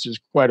universities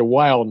quite a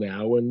while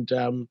now, and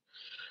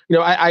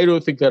I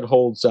don't think that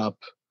holds up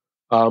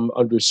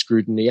under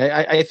scrutiny.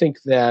 I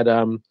think that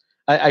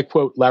I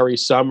quote Larry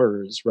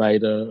Summers,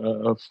 right,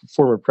 a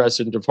former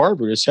president of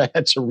Harvard, has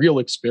had some real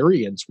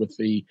experience with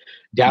the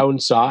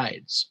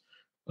downsides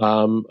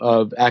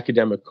of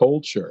academic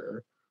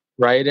culture,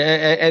 right?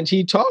 And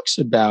he talks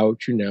about,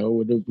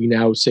 we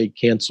now say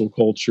cancel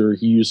culture.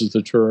 He uses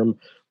the term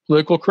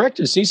political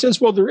correctness. He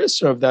says, well, there is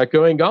some of that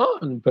going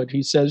on, but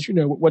he says,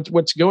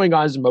 what's going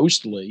on is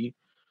mostly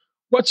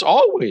what's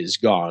always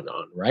gone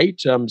on, right?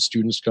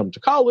 Students come to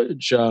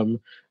college,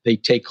 they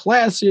take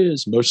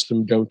classes, most of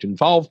them don't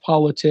involve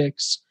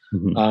politics.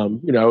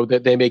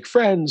 That they make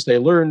friends, they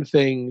learn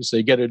things,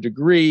 they get a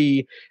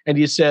degree. And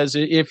he says,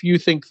 if you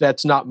think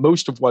that's not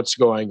most of what's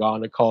going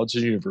on at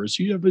colleges and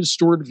universities, you have a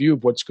distorted view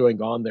of what's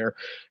going on there.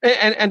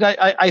 And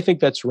I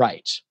think that's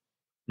right.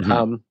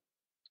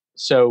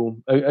 So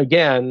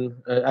again,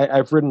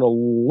 I've written a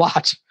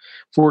lot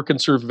for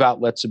conservative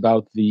outlets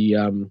about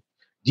the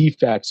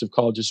defects of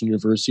colleges and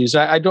universities.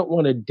 I don't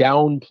want to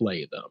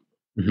downplay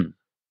them,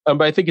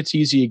 but I think it's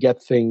easy to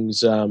get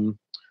things a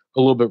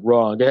little bit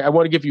wrong. I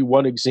want to give you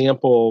one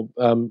example,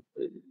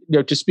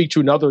 to speak to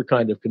another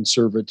kind of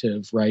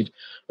conservative, right?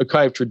 A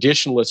kind of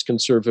traditionalist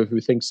conservative who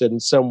thinks that in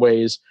some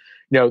ways,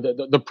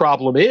 the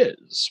problem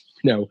is,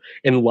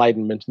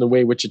 enlightenment and the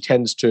way in which it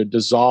tends to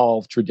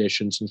dissolve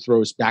traditions and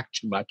throw us back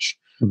too much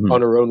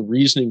on our own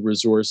reasoning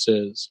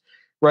resources,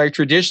 right?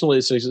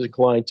 Traditionalists is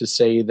inclined to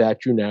say that,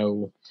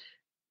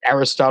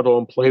 Aristotle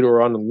and Plato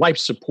are on life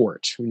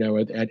support,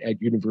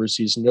 at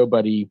universities.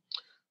 Nobody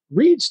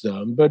reads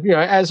them. But,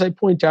 as I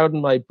point out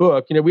in my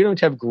book, we don't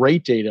have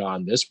great data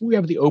on this. We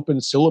have the Open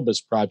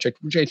Syllabus Project,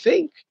 which I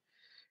think,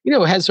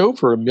 has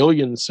over 1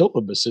 million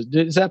syllabuses.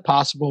 Is that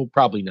possible?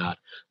 Probably not.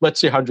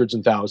 Let's say hundreds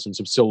and thousands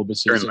of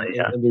syllabuses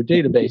in their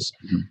database.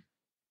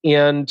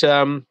 And,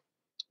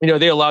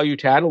 they allow you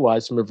to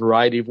analyze them a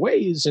variety of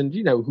ways. And,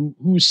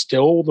 who's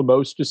still the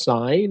most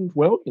assigned?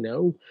 Well,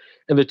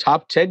 in the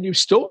top 10, you've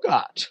still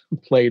got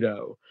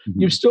Plato.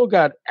 You've still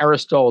got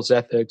Aristotle's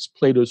Ethics,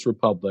 Plato's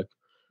Republic.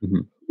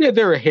 Yeah,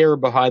 they're a hair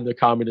behind the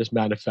Communist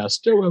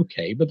Manifesto.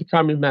 Okay, but the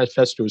Communist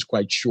Manifesto is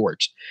quite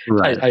short.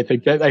 Right. I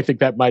think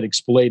that might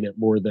explain it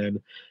more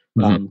than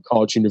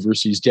college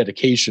universities'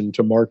 dedication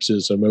to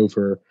Marxism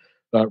over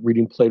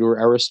reading Plato or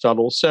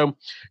Aristotle. So,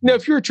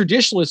 if you're a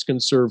traditionalist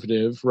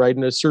conservative, right,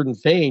 in a certain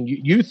vein,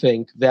 you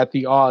think that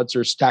the odds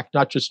are stacked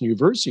not just in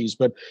universities,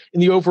 but in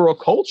the overall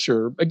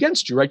culture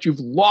against you, right? You've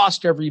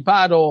lost every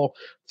battle.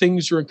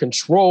 Things are in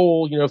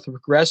control, for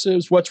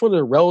progressives. What's one of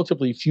the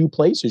relatively few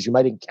places you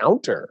might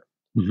encounter,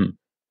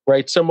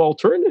 right, some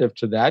alternative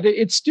to that?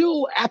 It's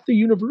still at the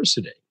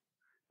university.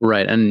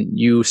 Right. And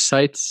you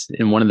cite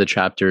in one of the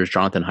chapters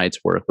Jonathan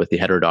Haidt's work with the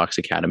Heterodox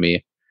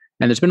Academy.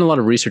 And there's been a lot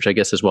of research, I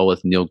guess, as well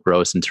with Neil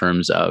Gross in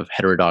terms of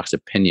heterodox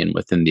opinion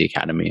within the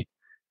academy.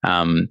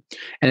 And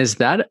is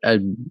that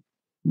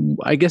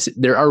I guess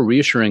there are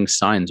reassuring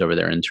signs over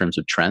there in terms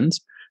of trends.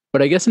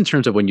 But I guess in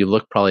terms of when you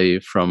look probably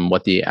from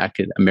what the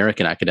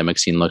American academic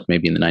scene looked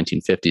maybe in the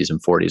 1950s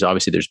and 40s,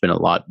 obviously there's been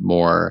a lot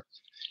more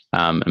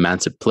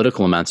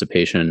political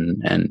emancipation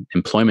and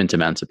employment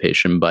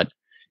emancipation. But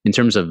in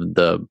terms of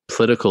the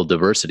political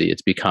diversity,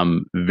 it's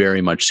become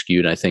very much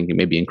skewed. I think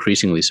maybe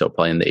increasingly so,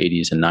 probably in the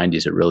 80s and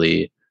 90s, it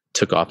really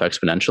took off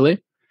exponentially.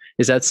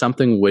 Is that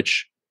something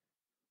which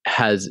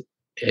has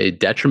a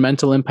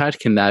detrimental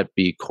impact? Can that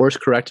be course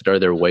corrected? Are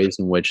there ways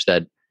in which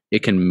that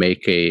it can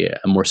make a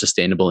more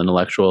sustainable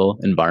intellectual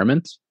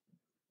environment?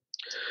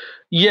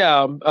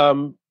 Yeah.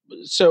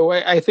 So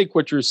I think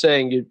what you're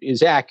saying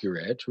is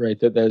accurate, right?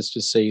 That is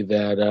to say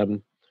that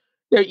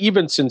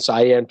even since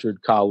I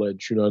entered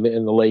college, in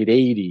the late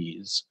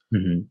 80s,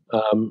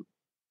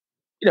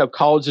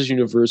 colleges,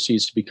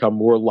 universities become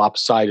more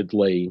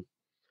lopsidedly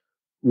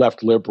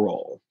left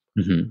liberal.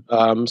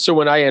 So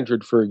when I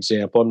entered, for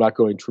example, I'm not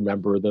going to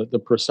remember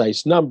the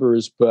precise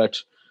numbers, but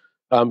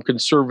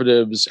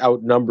conservatives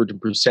outnumbered in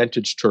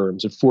percentage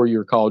terms at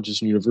four-year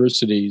colleges and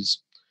universities.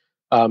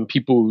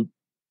 People who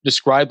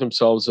describe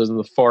themselves as in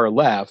the far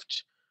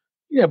left,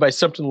 by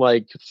something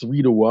like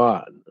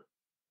 3-1.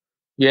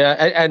 Yeah,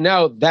 and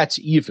now that's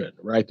even,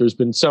 right? There's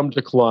been some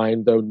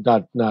decline, though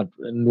not an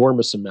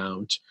enormous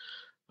amount.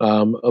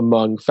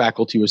 among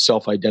faculty who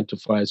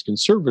self-identify as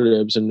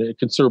conservatives, and a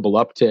considerable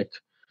uptick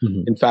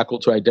in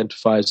faculty who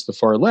identify as the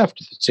far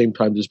left. At the same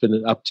time, there's been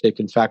an uptick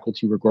in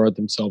faculty who regard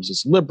themselves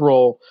as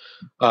liberal.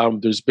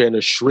 There's been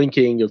a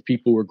shrinking of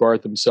people who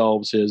regard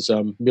themselves as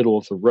middle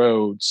of the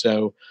road.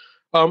 So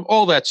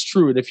all that's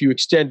true. And if you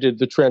extended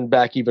the trend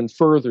back even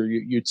further,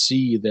 you'd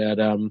see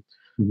that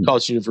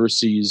college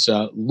universities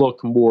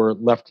look more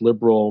left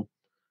liberal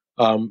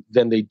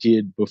than they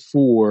did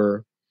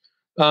before.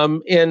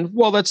 And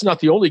while that's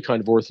not the only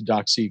kind of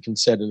orthodoxy you can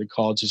set into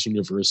colleges and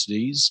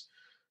universities,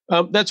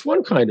 that's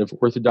one kind of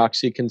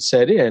orthodoxy can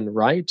set in,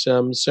 right?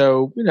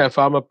 So, if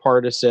I'm a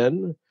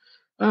partisan,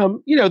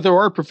 there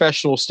are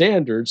professional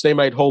standards. They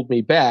might hold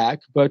me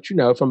back, but,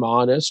 if I'm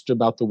honest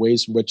about the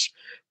ways in which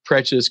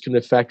prejudice can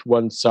affect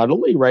one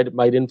subtly, right, it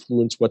might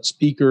influence what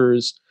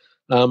speakers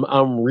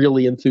I'm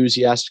really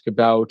enthusiastic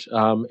about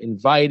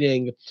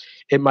inviting.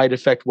 It might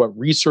affect what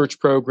research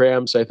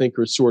programs I think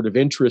are sort of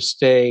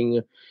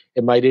interesting.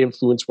 It might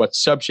influence what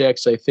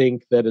subjects I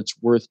think that it's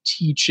worth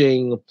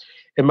teaching.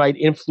 It might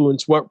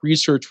influence what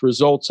research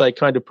results I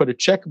kind of put a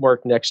check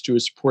mark next to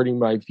as supporting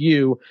my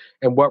view,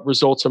 and what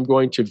results I'm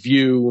going to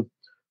view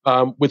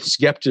with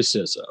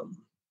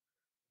skepticism,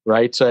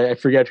 right? So I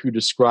forget who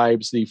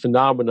describes the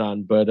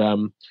phenomenon, but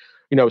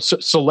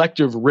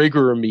selective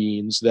rigor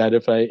means that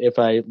if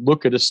I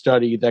look at a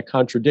study that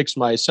contradicts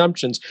my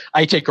assumptions,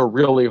 I take a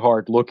really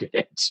hard look at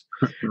it,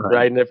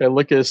 right? And if I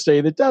look at a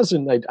study that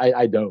doesn't,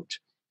 I don't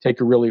take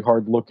a really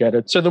hard look at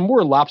it. So the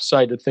more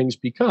lopsided things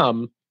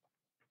become,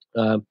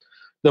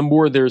 the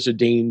more there's a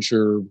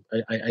danger,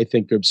 I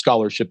think, of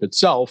scholarship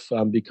itself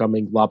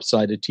becoming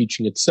lopsided,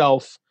 teaching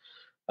itself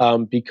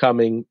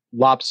becoming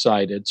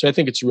lopsided. So I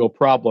think it's a real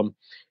problem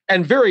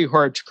and very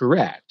hard to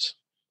correct.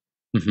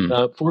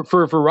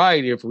 For a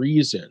variety of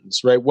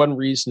reasons, right? One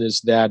reason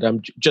is that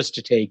just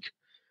to take,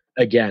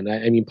 again,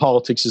 I mean,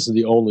 politics isn't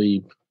the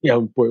only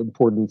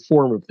important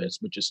form of this,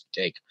 but just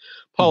to take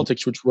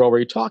politics, which we're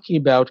already talking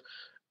about,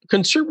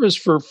 conservatives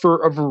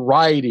for a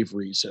variety of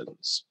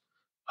reasons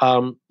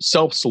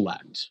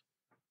self-select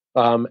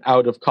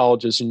out of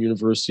colleges and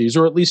universities,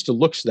 or at least it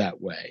looks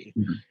that way.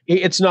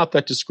 It's not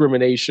that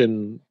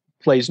discrimination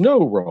plays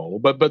no role,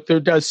 but there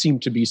does seem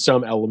to be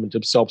some element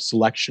of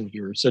self-selection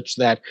here, such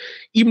that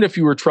even if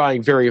you were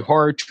trying very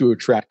hard to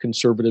attract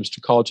conservatives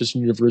to colleges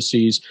and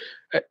universities,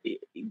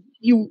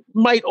 you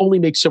might only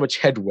make so much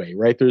headway,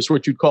 right? There's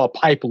what you'd call a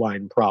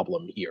pipeline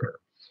problem here,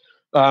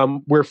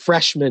 where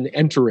freshmen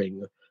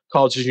entering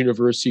colleges and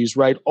universities,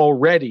 right,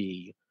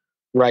 already,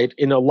 right,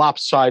 in a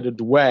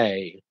lopsided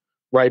way,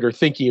 right, are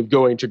thinking of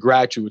going to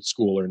graduate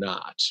school or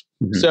not.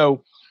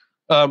 So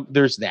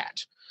there's that.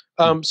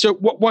 So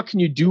what can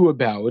you do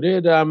about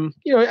it?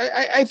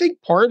 I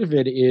think part of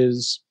it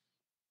is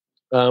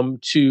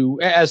to,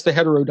 as the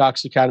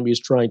Heterodox Academy is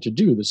trying to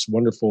do, this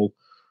wonderful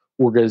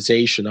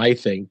organization, I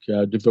think,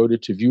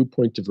 devoted to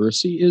viewpoint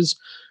diversity, is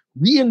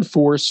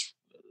reinforce,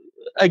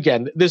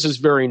 again, this is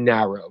very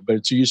narrow, but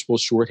it's a useful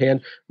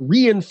shorthand,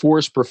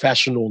 reinforce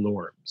professional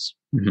norms,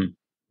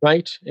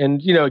 right?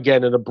 And,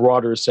 again, in a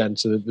broader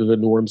sense, the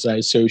norms I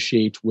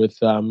associate with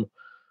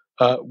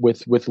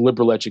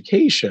liberal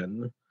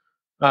education.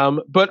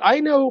 But I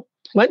know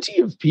plenty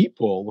of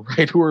people,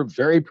 right, who are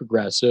very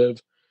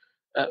progressive,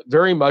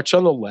 very much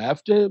on the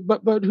left,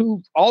 but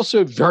who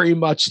also very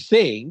much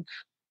think,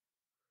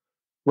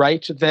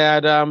 right,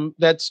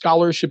 that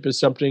scholarship is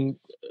something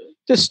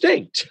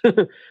distinct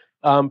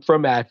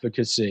from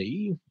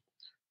advocacy,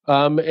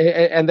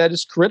 and that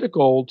is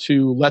critical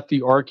to let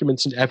the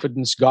arguments and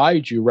evidence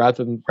guide you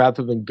rather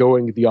than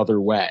going the other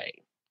way,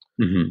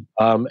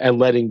 and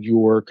letting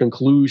your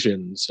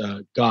conclusions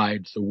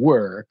guide the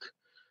work.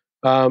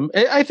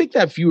 I think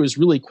that view is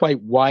really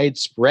quite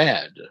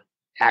widespread,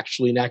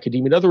 actually, in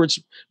academia. In other words,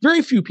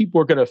 very few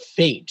people are going to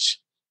faint,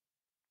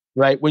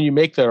 right, when you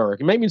make that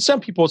argument. I mean,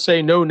 some people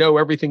say, no,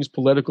 everything's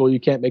political.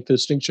 You can't make the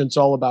distinction. It's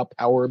all about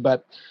power.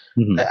 But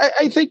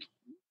I think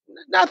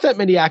not that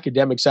many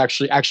academics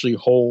actually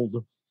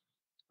hold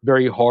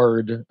very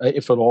hard,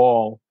 if at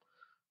all,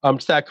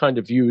 to that kind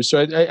of view. So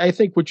I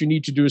think what you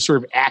need to do is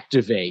sort of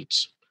activate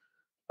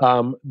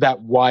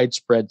that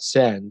widespread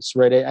sense,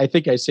 right? I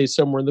think I say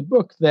somewhere in the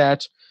book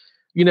that,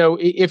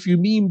 if you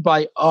mean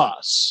by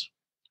us,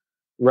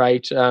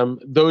 right,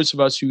 those of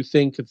us who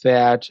think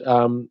that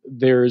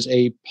there's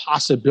a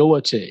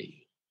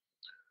possibility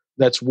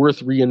that's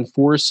worth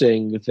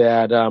reinforcing,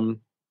 that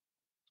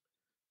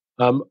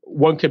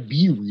one can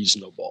be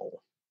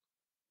reasonable,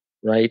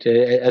 right,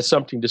 as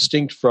something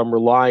distinct from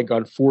relying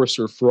on force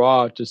or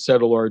fraud to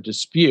settle our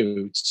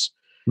disputes.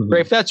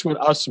 Right, if that's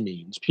what us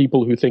means,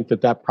 people who think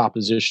that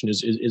proposition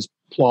is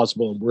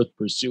plausible and worth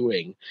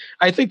pursuing,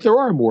 I think there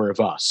are more of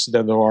us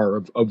than there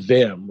are of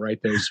them,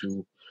 right? Those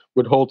who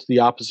would hold to the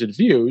opposite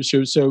view.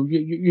 So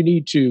you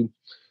need to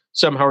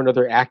somehow or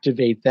another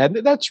activate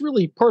that. That's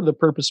really part of the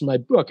purpose of my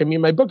book. I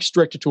mean, my book's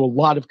directed to a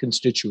lot of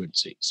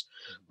constituencies,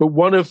 but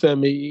one of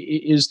them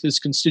is this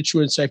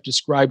constituency I've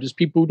described as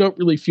people who don't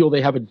really feel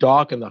they have a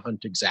dog in the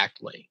hunt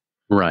exactly.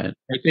 Right.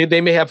 They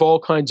may have all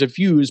kinds of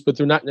views, but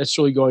they're not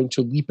necessarily going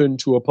to leap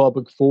into a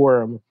public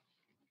forum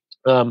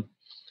um,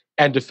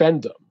 and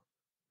defend them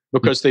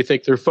because they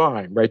think they're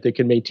fine, right? They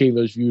can maintain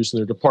those views in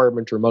their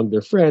department or among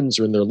their friends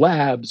or in their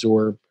labs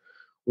or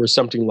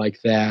something like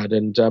that.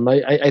 And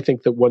I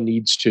think that one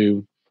needs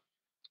to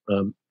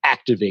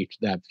activate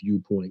that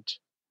viewpoint.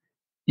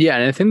 Yeah,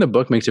 and I think the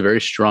book makes a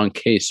very strong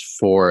case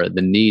for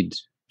the need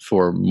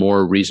for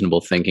more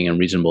reasonable thinking and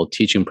reasonable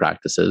teaching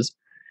practices.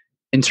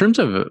 In terms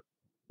of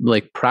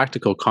like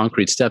practical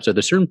concrete steps, are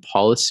there certain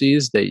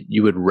policies that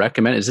you would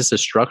recommend? Is this a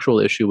structural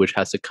issue which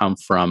has to come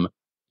from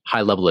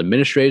high level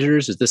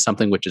administrators? Is this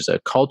something which is a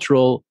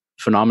cultural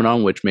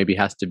phenomenon which maybe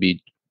has to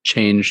be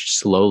changed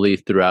slowly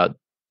throughout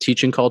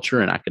teaching culture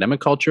and academic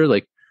culture?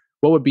 Like,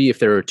 what would be if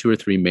there were two or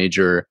three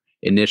major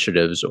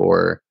initiatives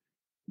or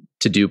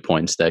to do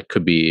points that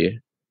could be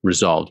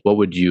resolved? What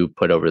would you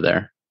put over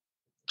there?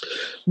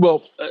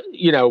 Well,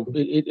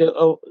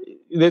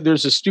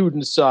 there's a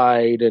student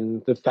side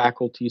and the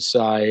faculty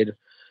side.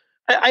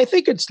 I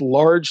think it's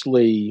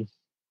largely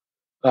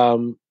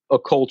a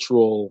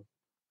cultural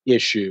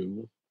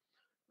issue,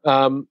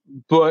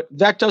 but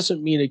that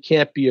doesn't mean it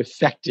can't be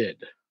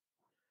affected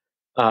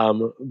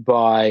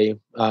by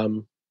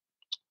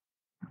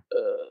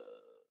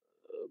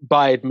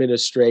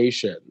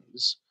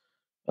administrations.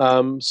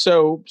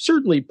 So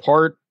certainly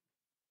part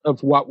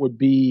of what would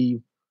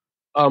be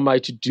on my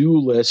to-do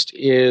list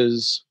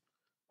is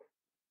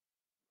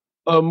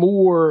a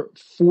more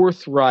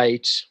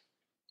forthright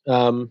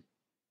um,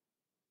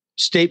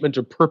 statement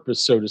of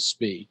purpose, so to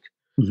speak,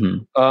 Hmm.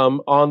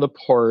 on the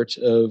part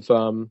of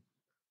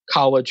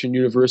college and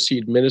university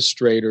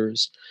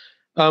administrators.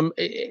 And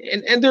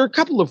there are a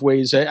couple of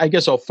ways. I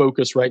guess I'll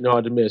focus right now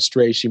on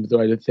administration,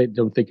 though I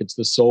don't think it's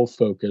the sole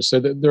focus. So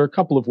there are a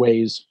couple of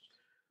ways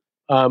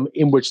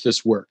in which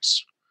this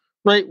works.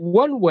 Right.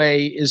 One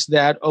way is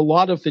that a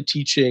lot of the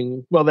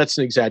teaching, well, that's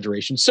an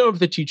exaggeration. Some of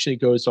the teaching that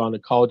goes on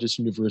at colleges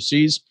and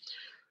universities,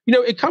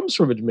 it comes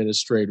from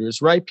administrators,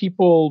 right?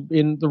 People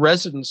in the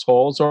residence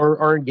halls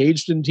are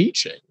engaged in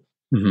teaching,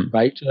 Hmm.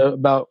 right?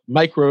 About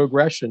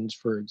microaggressions,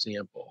 for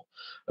example,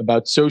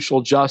 about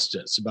social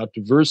justice, about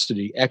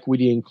diversity,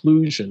 equity,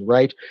 inclusion,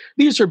 right?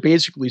 These are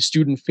basically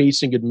student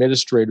facing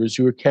administrators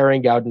who are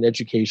carrying out an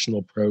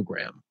educational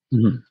program.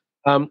 Hmm.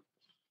 Um,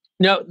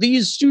 Now,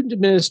 these student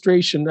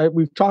administration,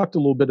 we've talked a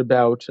little bit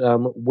about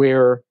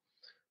where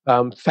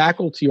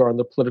faculty are on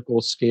the political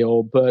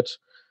scale, but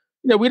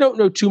we don't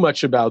know too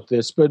much about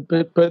this. But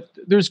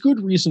there's good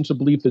reason to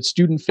believe that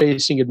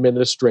student-facing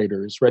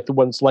administrators, right, the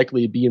ones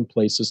likely to be in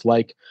places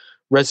like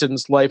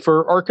residence life,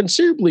 are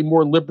considerably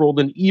more liberal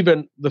than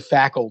even the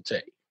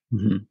faculty,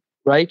 Hmm.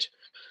 right?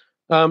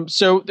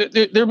 So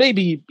there may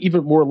be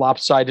even more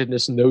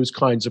lopsidedness in those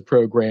kinds of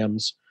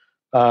programs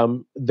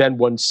than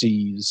one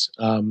sees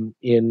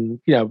in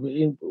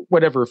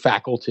whatever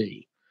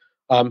faculty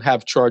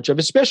have charge of,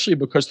 especially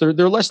because they're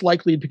less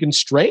likely to be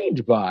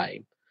constrained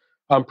by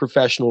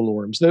professional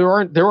norms. There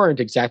aren't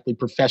exactly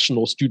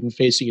professional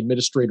student-facing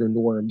administrator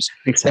norms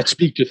that Exactly.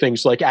 speak to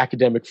things like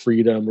academic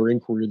freedom or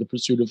inquiry or the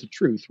pursuit of the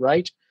truth,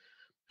 right?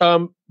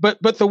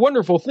 But the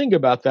wonderful thing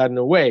about that, in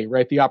a way,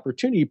 right, the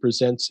opportunity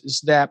presents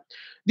is that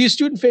these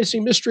student-facing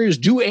administrators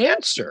do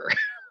answer,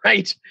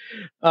 right,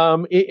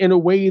 in a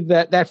way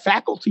that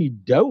faculty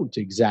don't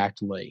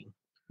exactly,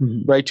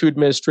 Hmm. right, to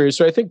administrators.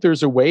 So I think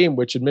there's a way in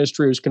which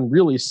administrators can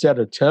really set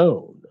a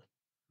tone,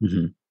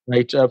 Hmm.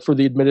 right, for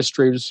the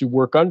administrators who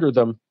work under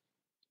them.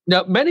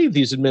 Now, many of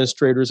these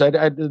administrators,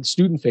 the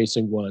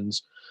student-facing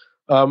ones,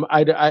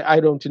 I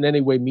don't in any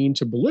way mean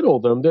to belittle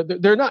them.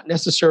 They're not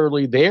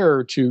necessarily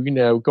there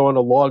to, go on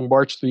a long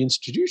march to the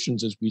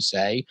institutions, as we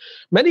say.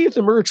 Many of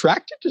them are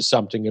attracted to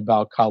something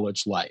about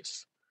college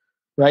life,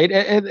 right?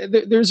 And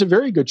there's a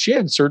very good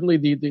chance, certainly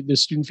the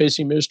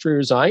student-facing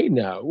administrators I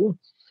know,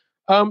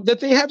 that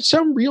they have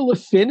some real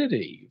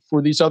affinity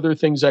for these other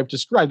things I've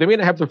described. They may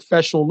not have the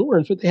professional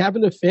norms, but they have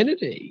an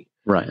affinity,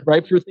 Right.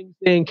 right, for things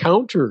they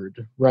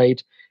encountered,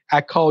 right,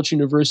 at college,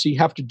 university,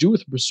 have to do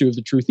with the pursuit of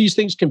the truth. These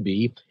things can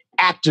be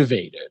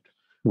activated,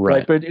 right?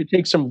 Right. But it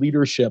takes some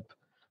leadership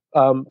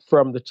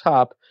from the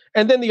top.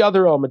 And then the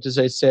other element, as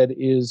I said,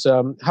 is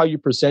how you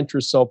present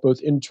yourself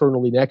both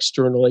internally and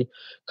externally.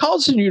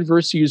 Colleges and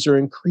universities are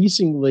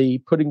increasingly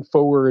putting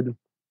forward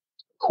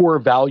core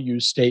value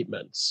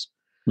statements,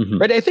 Hmm.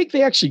 right? I think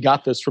they actually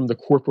got this from the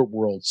corporate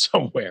world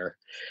somewhere.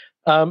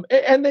 And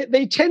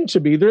they tend to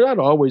be, they're not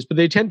always, but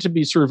they tend to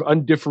be sort of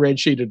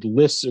undifferentiated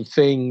lists of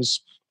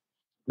things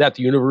that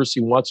the university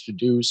wants to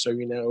do. So,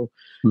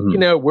 Hmm.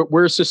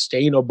 we're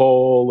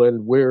sustainable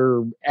and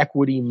we're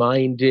equity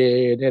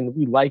minded and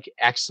we like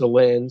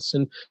excellence.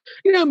 And,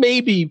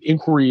 maybe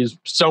inquiry is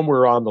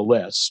somewhere on the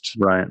list,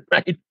 Right.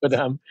 right? But,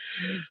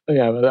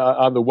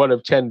 on the one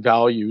of 10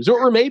 values,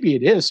 or maybe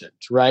it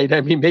isn't, right?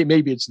 I mean,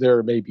 maybe it's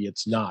there, maybe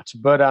it's not.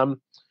 But,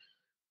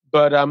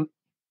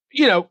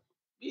 you know,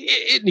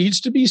 it needs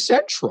to be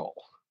central.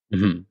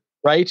 Hmm.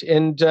 right?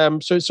 And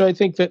so I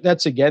think that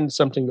that's again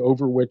something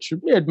over which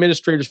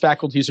administrators,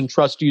 faculties, and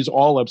trustees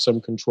all have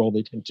some control.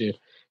 They tend to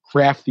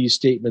craft these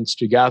statements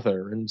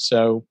together, and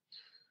so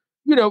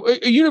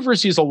a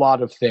university is a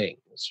lot of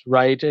things,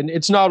 right? And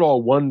it's not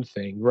all one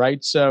thing,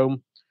 right?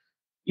 So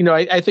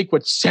I think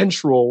what's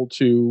central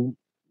to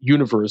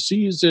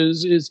universities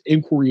is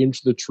inquiry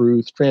into the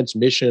truth,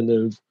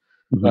 transmission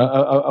Hmm.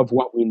 of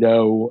what we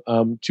know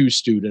to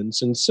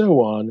students, and so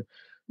on.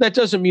 That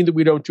doesn't mean that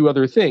we don't do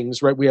other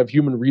things, right? We have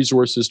human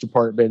resources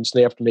departments;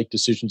 they have to make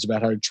decisions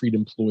about how to treat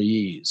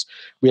employees.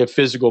 We have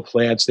physical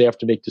plants; they have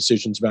to make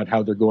decisions about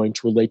how they're going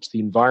to relate to the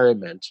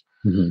environment.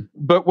 Hmm.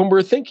 But when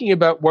we're thinking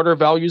about what our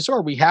values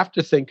are, we have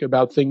to think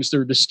about things that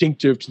are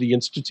distinctive to the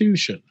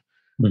institution,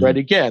 right? Hmm.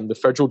 Again, the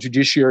federal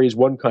judiciary is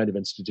one kind of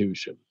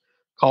institution.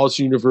 College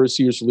and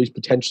university is at least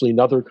potentially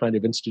another kind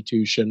of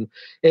institution.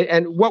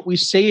 And what we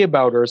say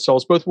about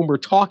ourselves, both when we're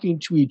talking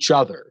to each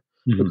other,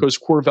 Hmm. because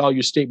core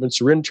value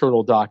statements are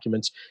internal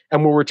documents,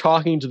 and when we're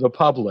talking to the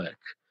public,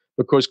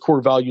 because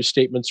core value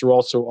statements are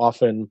also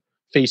often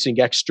facing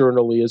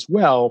externally as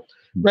well,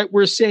 right?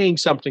 We're saying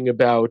something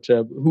about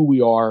who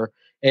we are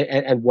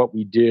and what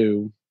we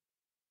do.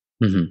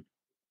 Hmm.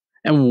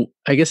 And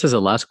I guess as a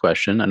last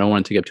question, I don't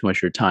want to take up too much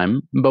of your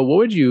time, but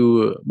what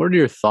are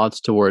your thoughts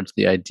towards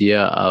the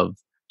idea of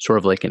sort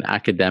of like an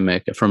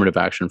academic affirmative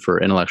action for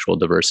intellectual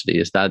diversity?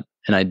 Is that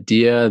an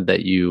idea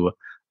that you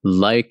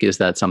like? Is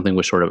that something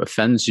which sort of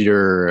offends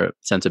your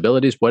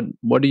sensibilities?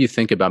 What do you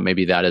think about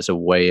maybe that as a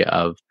way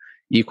of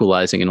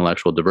equalizing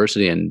intellectual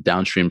diversity and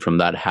downstream from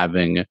that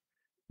having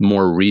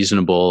more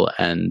reasonable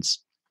and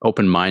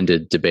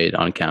open-minded debate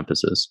on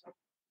campuses?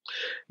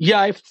 Yeah,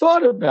 I've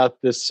thought about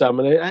this some,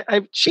 and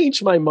I've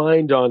changed my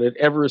mind on it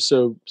ever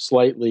so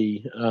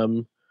slightly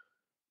in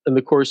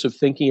the course of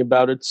thinking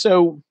about it.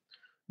 So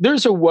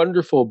there's a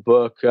wonderful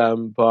book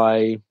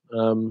by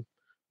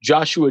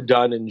Joshua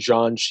Dunn and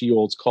John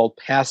Shields called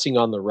 "Passing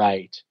on the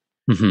Right."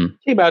 Hmm.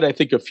 Came out, I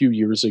think, a few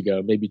years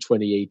ago, maybe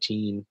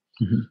 2018.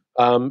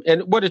 Hmm.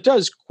 And what it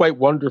does quite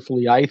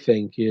wonderfully, I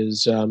think,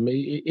 is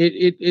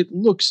it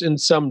looks in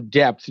some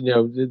depth.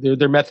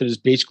 Their method is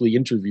basically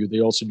interview. They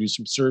also do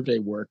some survey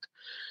work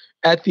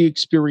at the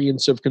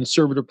experience of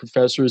conservative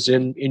professors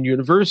in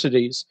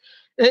universities,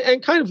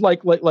 and kind of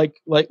like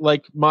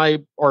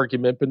my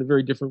argument, but in a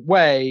very different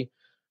way.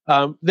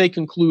 They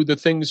conclude that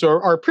things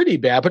are pretty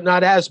bad, but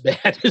not as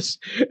bad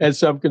as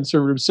some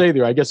conservatives say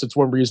there. I guess it's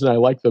one reason I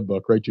like the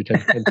book, right? You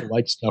tend to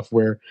like stuff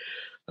where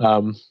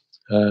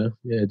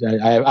yeah,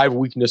 I have a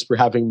weakness for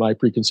having my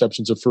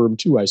preconceptions affirmed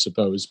too, I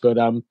suppose. But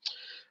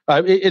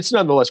it's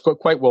nonetheless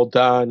quite well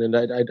done, and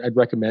I'd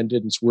recommend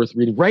it. It's worth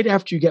reading right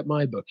after you get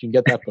my book. You can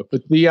get that book.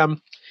 But the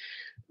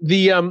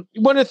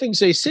one of the things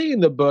they say in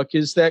the book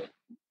is that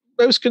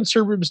most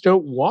conservatives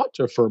don't want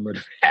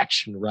affirmative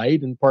action,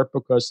 right? In part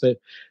because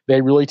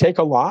they really take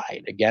a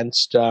line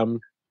against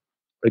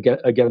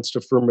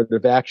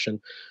affirmative action.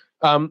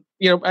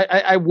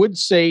 I would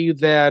say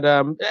that,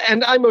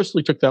 and I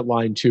mostly took that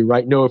line too,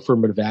 right? No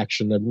affirmative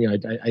action. I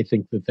mean, I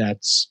think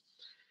that's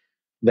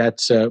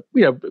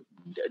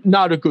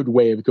not a good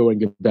way of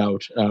going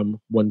about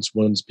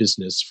one's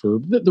business for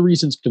the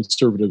reasons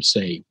conservatives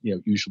say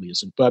usually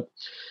isn't. But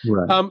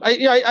Right.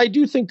 I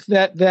do think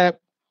that,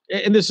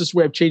 and this is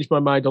where I've changed my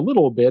mind a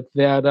little bit,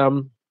 that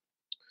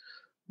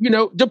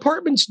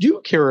departments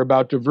do care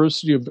about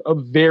diversity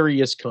of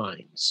various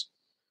kinds,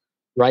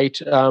 right?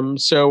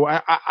 So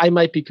I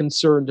might be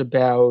concerned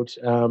about,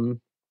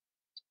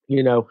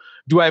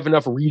 do I have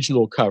enough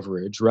regional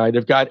coverage, right?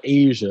 I've got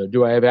Asia.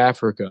 Do I have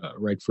Africa,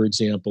 right? For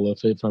example,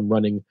 if I'm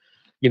running,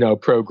 a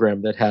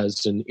program that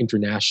has an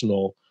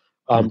international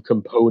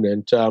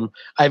component,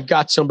 I've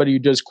got somebody who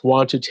does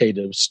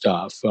quantitative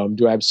stuff.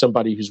 Do I have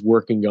somebody who's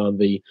working on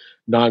the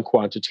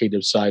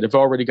non-quantitative side? I've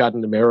already got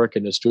an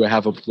Americanist. Do I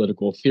have a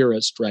political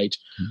theorist, right?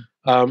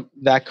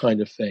 That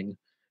kind of thing.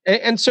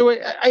 And so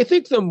I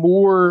think the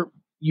more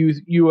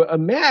you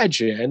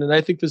imagine, and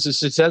I think this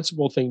is a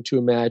sensible thing to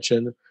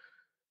imagine,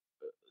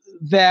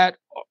 that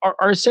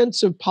our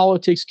sense of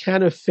politics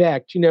can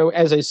affect,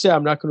 as I said,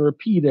 I'm not going to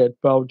repeat it,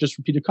 but I'll just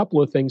repeat a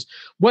couple of things.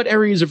 What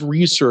areas of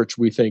research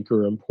we think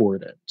are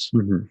important?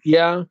 Hmm.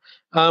 Yeah.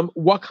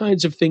 What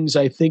kinds of things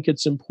I think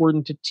it's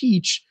important to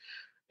teach?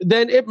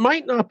 Then it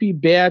might not be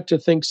bad to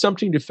think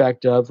something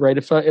effective, right?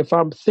 If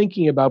I'm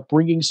thinking about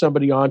bringing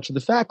somebody onto the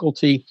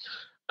faculty,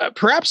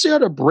 perhaps I ought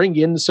to bring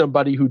in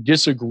somebody who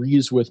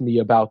disagrees with me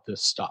about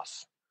this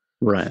stuff,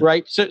 Right.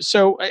 right?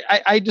 So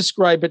I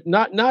describe it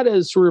not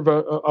as sort of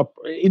a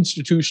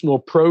institutional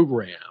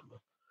program,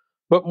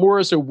 but more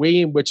as a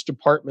way in which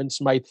departments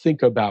might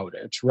think about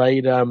it,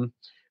 right?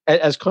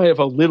 As kind of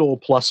a little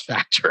plus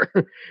factor,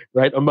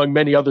 right, among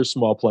many other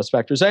small plus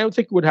factors. I don't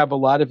think it would have a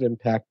lot of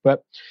impact,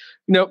 but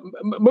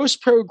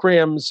most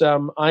programs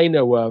I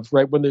know of,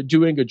 right, when they're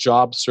doing a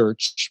job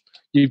search,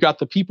 you've got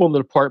the people in the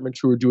department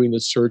who are doing the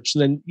search,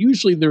 and then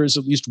usually there is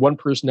at least one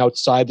person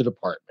outside the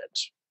department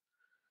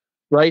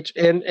right?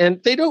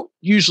 And they don't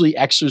usually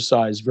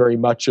exercise very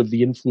much of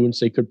the influence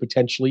they could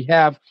potentially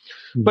have.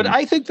 But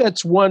I think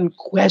that's one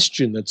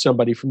question that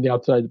somebody from the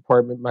outside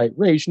department might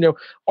raise.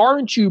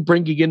 Aren't you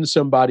bringing in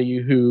somebody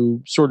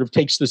who sort of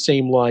takes the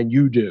same line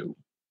you do,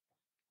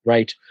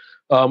 right?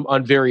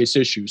 On various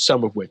issues,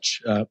 some of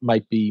which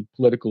might be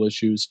political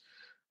issues.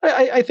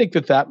 I think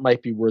that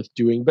might be worth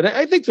doing, but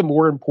I think the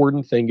more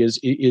important thing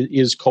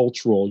is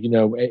cultural.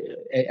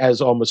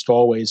 As almost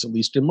always, at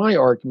least in my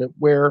argument,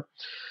 where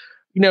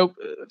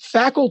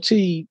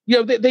faculty,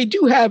 they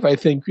do have, I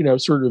think,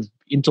 sort of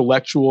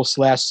intellectual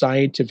 /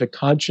 scientific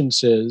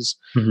consciences.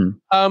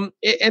 And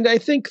I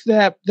think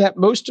that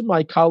most of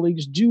my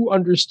colleagues do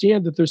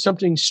understand that there's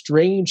something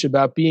strange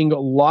about being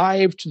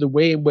alive to the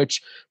way in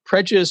which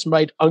prejudice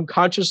might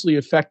unconsciously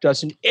affect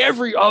us in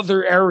every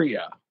other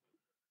area,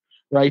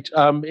 right?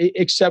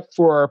 Except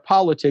for our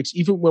politics,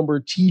 even when we're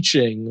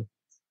teaching,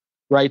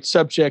 right,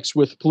 subjects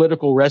with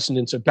political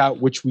resonance about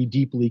which we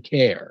deeply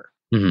care.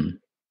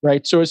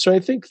 Right. So I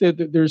think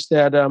that there's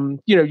that,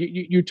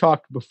 you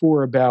talked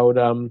before about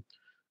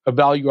a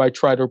value I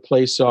try to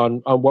place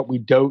on what we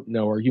don't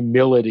know, or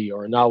humility,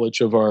 or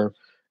knowledge of our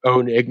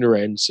own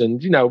ignorance.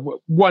 And,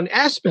 one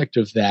aspect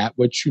of that,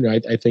 which, I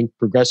think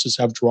progressives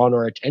have drawn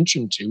our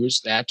attention to, is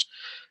that,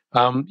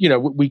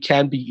 we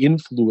can be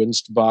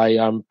influenced by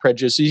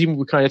prejudices. Even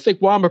we kind of think,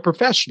 well, I'm a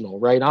professional,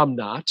 right? I'm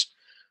not.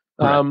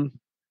 Right.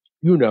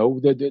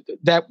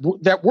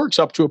 That works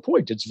up to a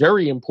point. It's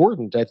very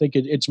important. I think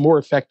it's more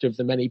effective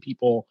than many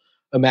people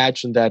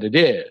imagine that it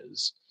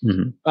is.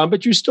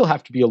 But you still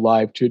have to be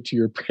alive to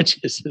your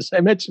prejudices.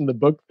 I mentioned in the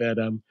book that,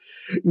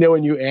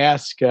 when you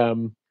ask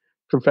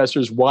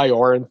professors, why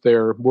aren't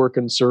there more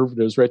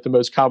conservatives, right? The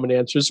most common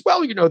answer is,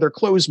 well, they're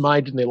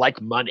closed-minded and they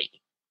like money.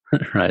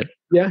 Right.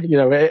 Yeah.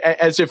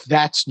 As if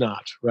that's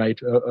not, right,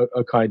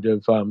 a kind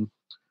of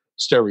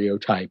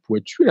stereotype,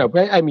 which,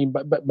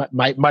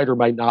 might or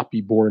might not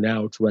be borne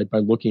out, right, by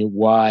looking at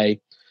why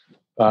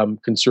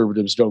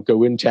conservatives don't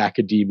go into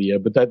academia.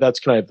 But that's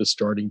kind of the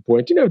starting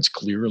point. It's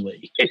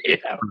clearly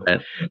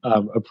right.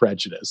 A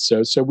prejudice.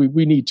 So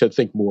we need to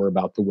think more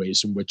about the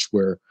ways in which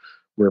we're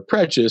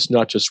prejudiced,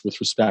 not just with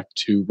respect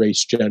to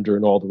race, gender,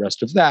 and all the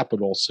rest of that,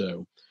 but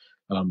also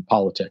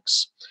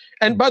politics.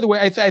 And by the way,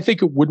 I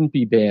think it wouldn't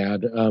be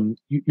bad.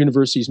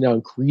 Universities now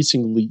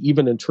increasingly,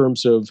 even in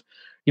terms of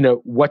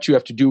what you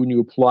have to do when you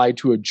apply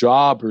to a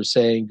job, or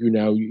saying,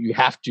 you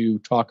have to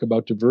talk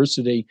about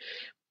diversity.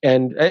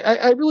 And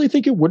I really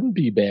think it wouldn't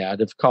be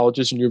bad if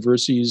colleges and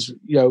universities,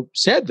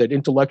 said that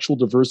intellectual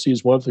diversity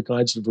is one of the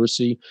kinds of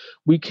diversity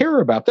we care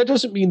about. That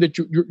doesn't mean that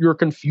you're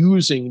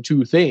confusing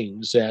two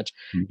things, that,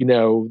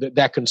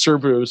 that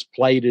conservatives'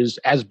 plight is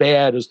as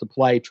bad as the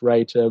plight,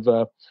 right, of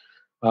a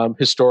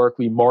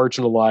historically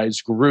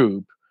marginalized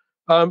group.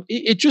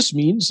 It just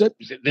means that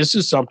this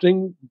is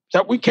something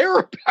that we care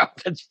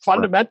about. That's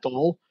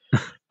fundamental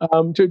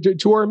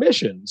to our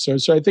mission. So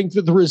I think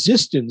that the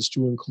resistance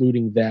to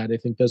including that, I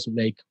think, doesn't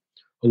make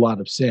a lot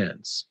of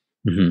sense.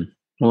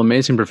 Well,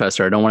 amazing,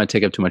 Professor. I don't want to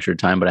take up too much of your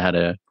time, but I had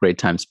a great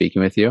time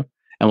speaking with you.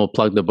 And we'll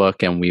plug the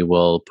book, and we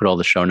will put all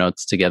the show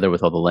notes together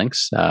with all the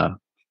links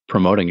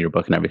promoting your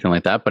book and everything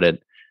like that. But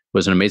it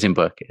was an amazing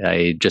book.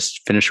 I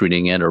just finished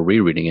reading it, or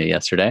rereading it,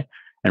 yesterday,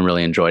 and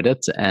really enjoyed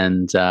it.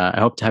 And I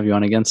hope to have you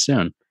on again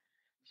soon.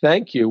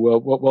 Thank you.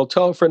 Well,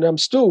 tell a friend I'm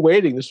still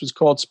waiting. This was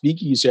called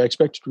Speakeasy. I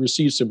expected to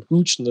receive some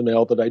hooch in the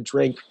mail that I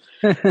drank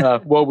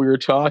while we were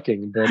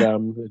talking, but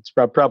it's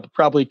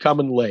probably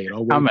coming late.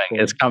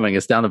 It's coming.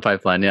 It's down the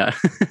pipeline. Yeah.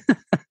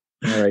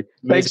 All right.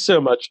 Thanks so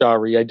much,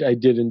 Ari. I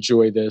did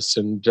enjoy this,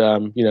 and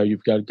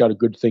you've got a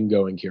good thing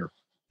going here.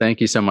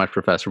 Thank you so much,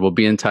 Professor. We'll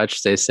be in touch.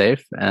 Stay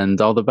safe, and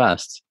all the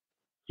best.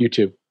 You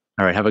too.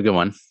 All right. Have a good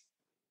one.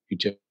 You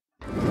too.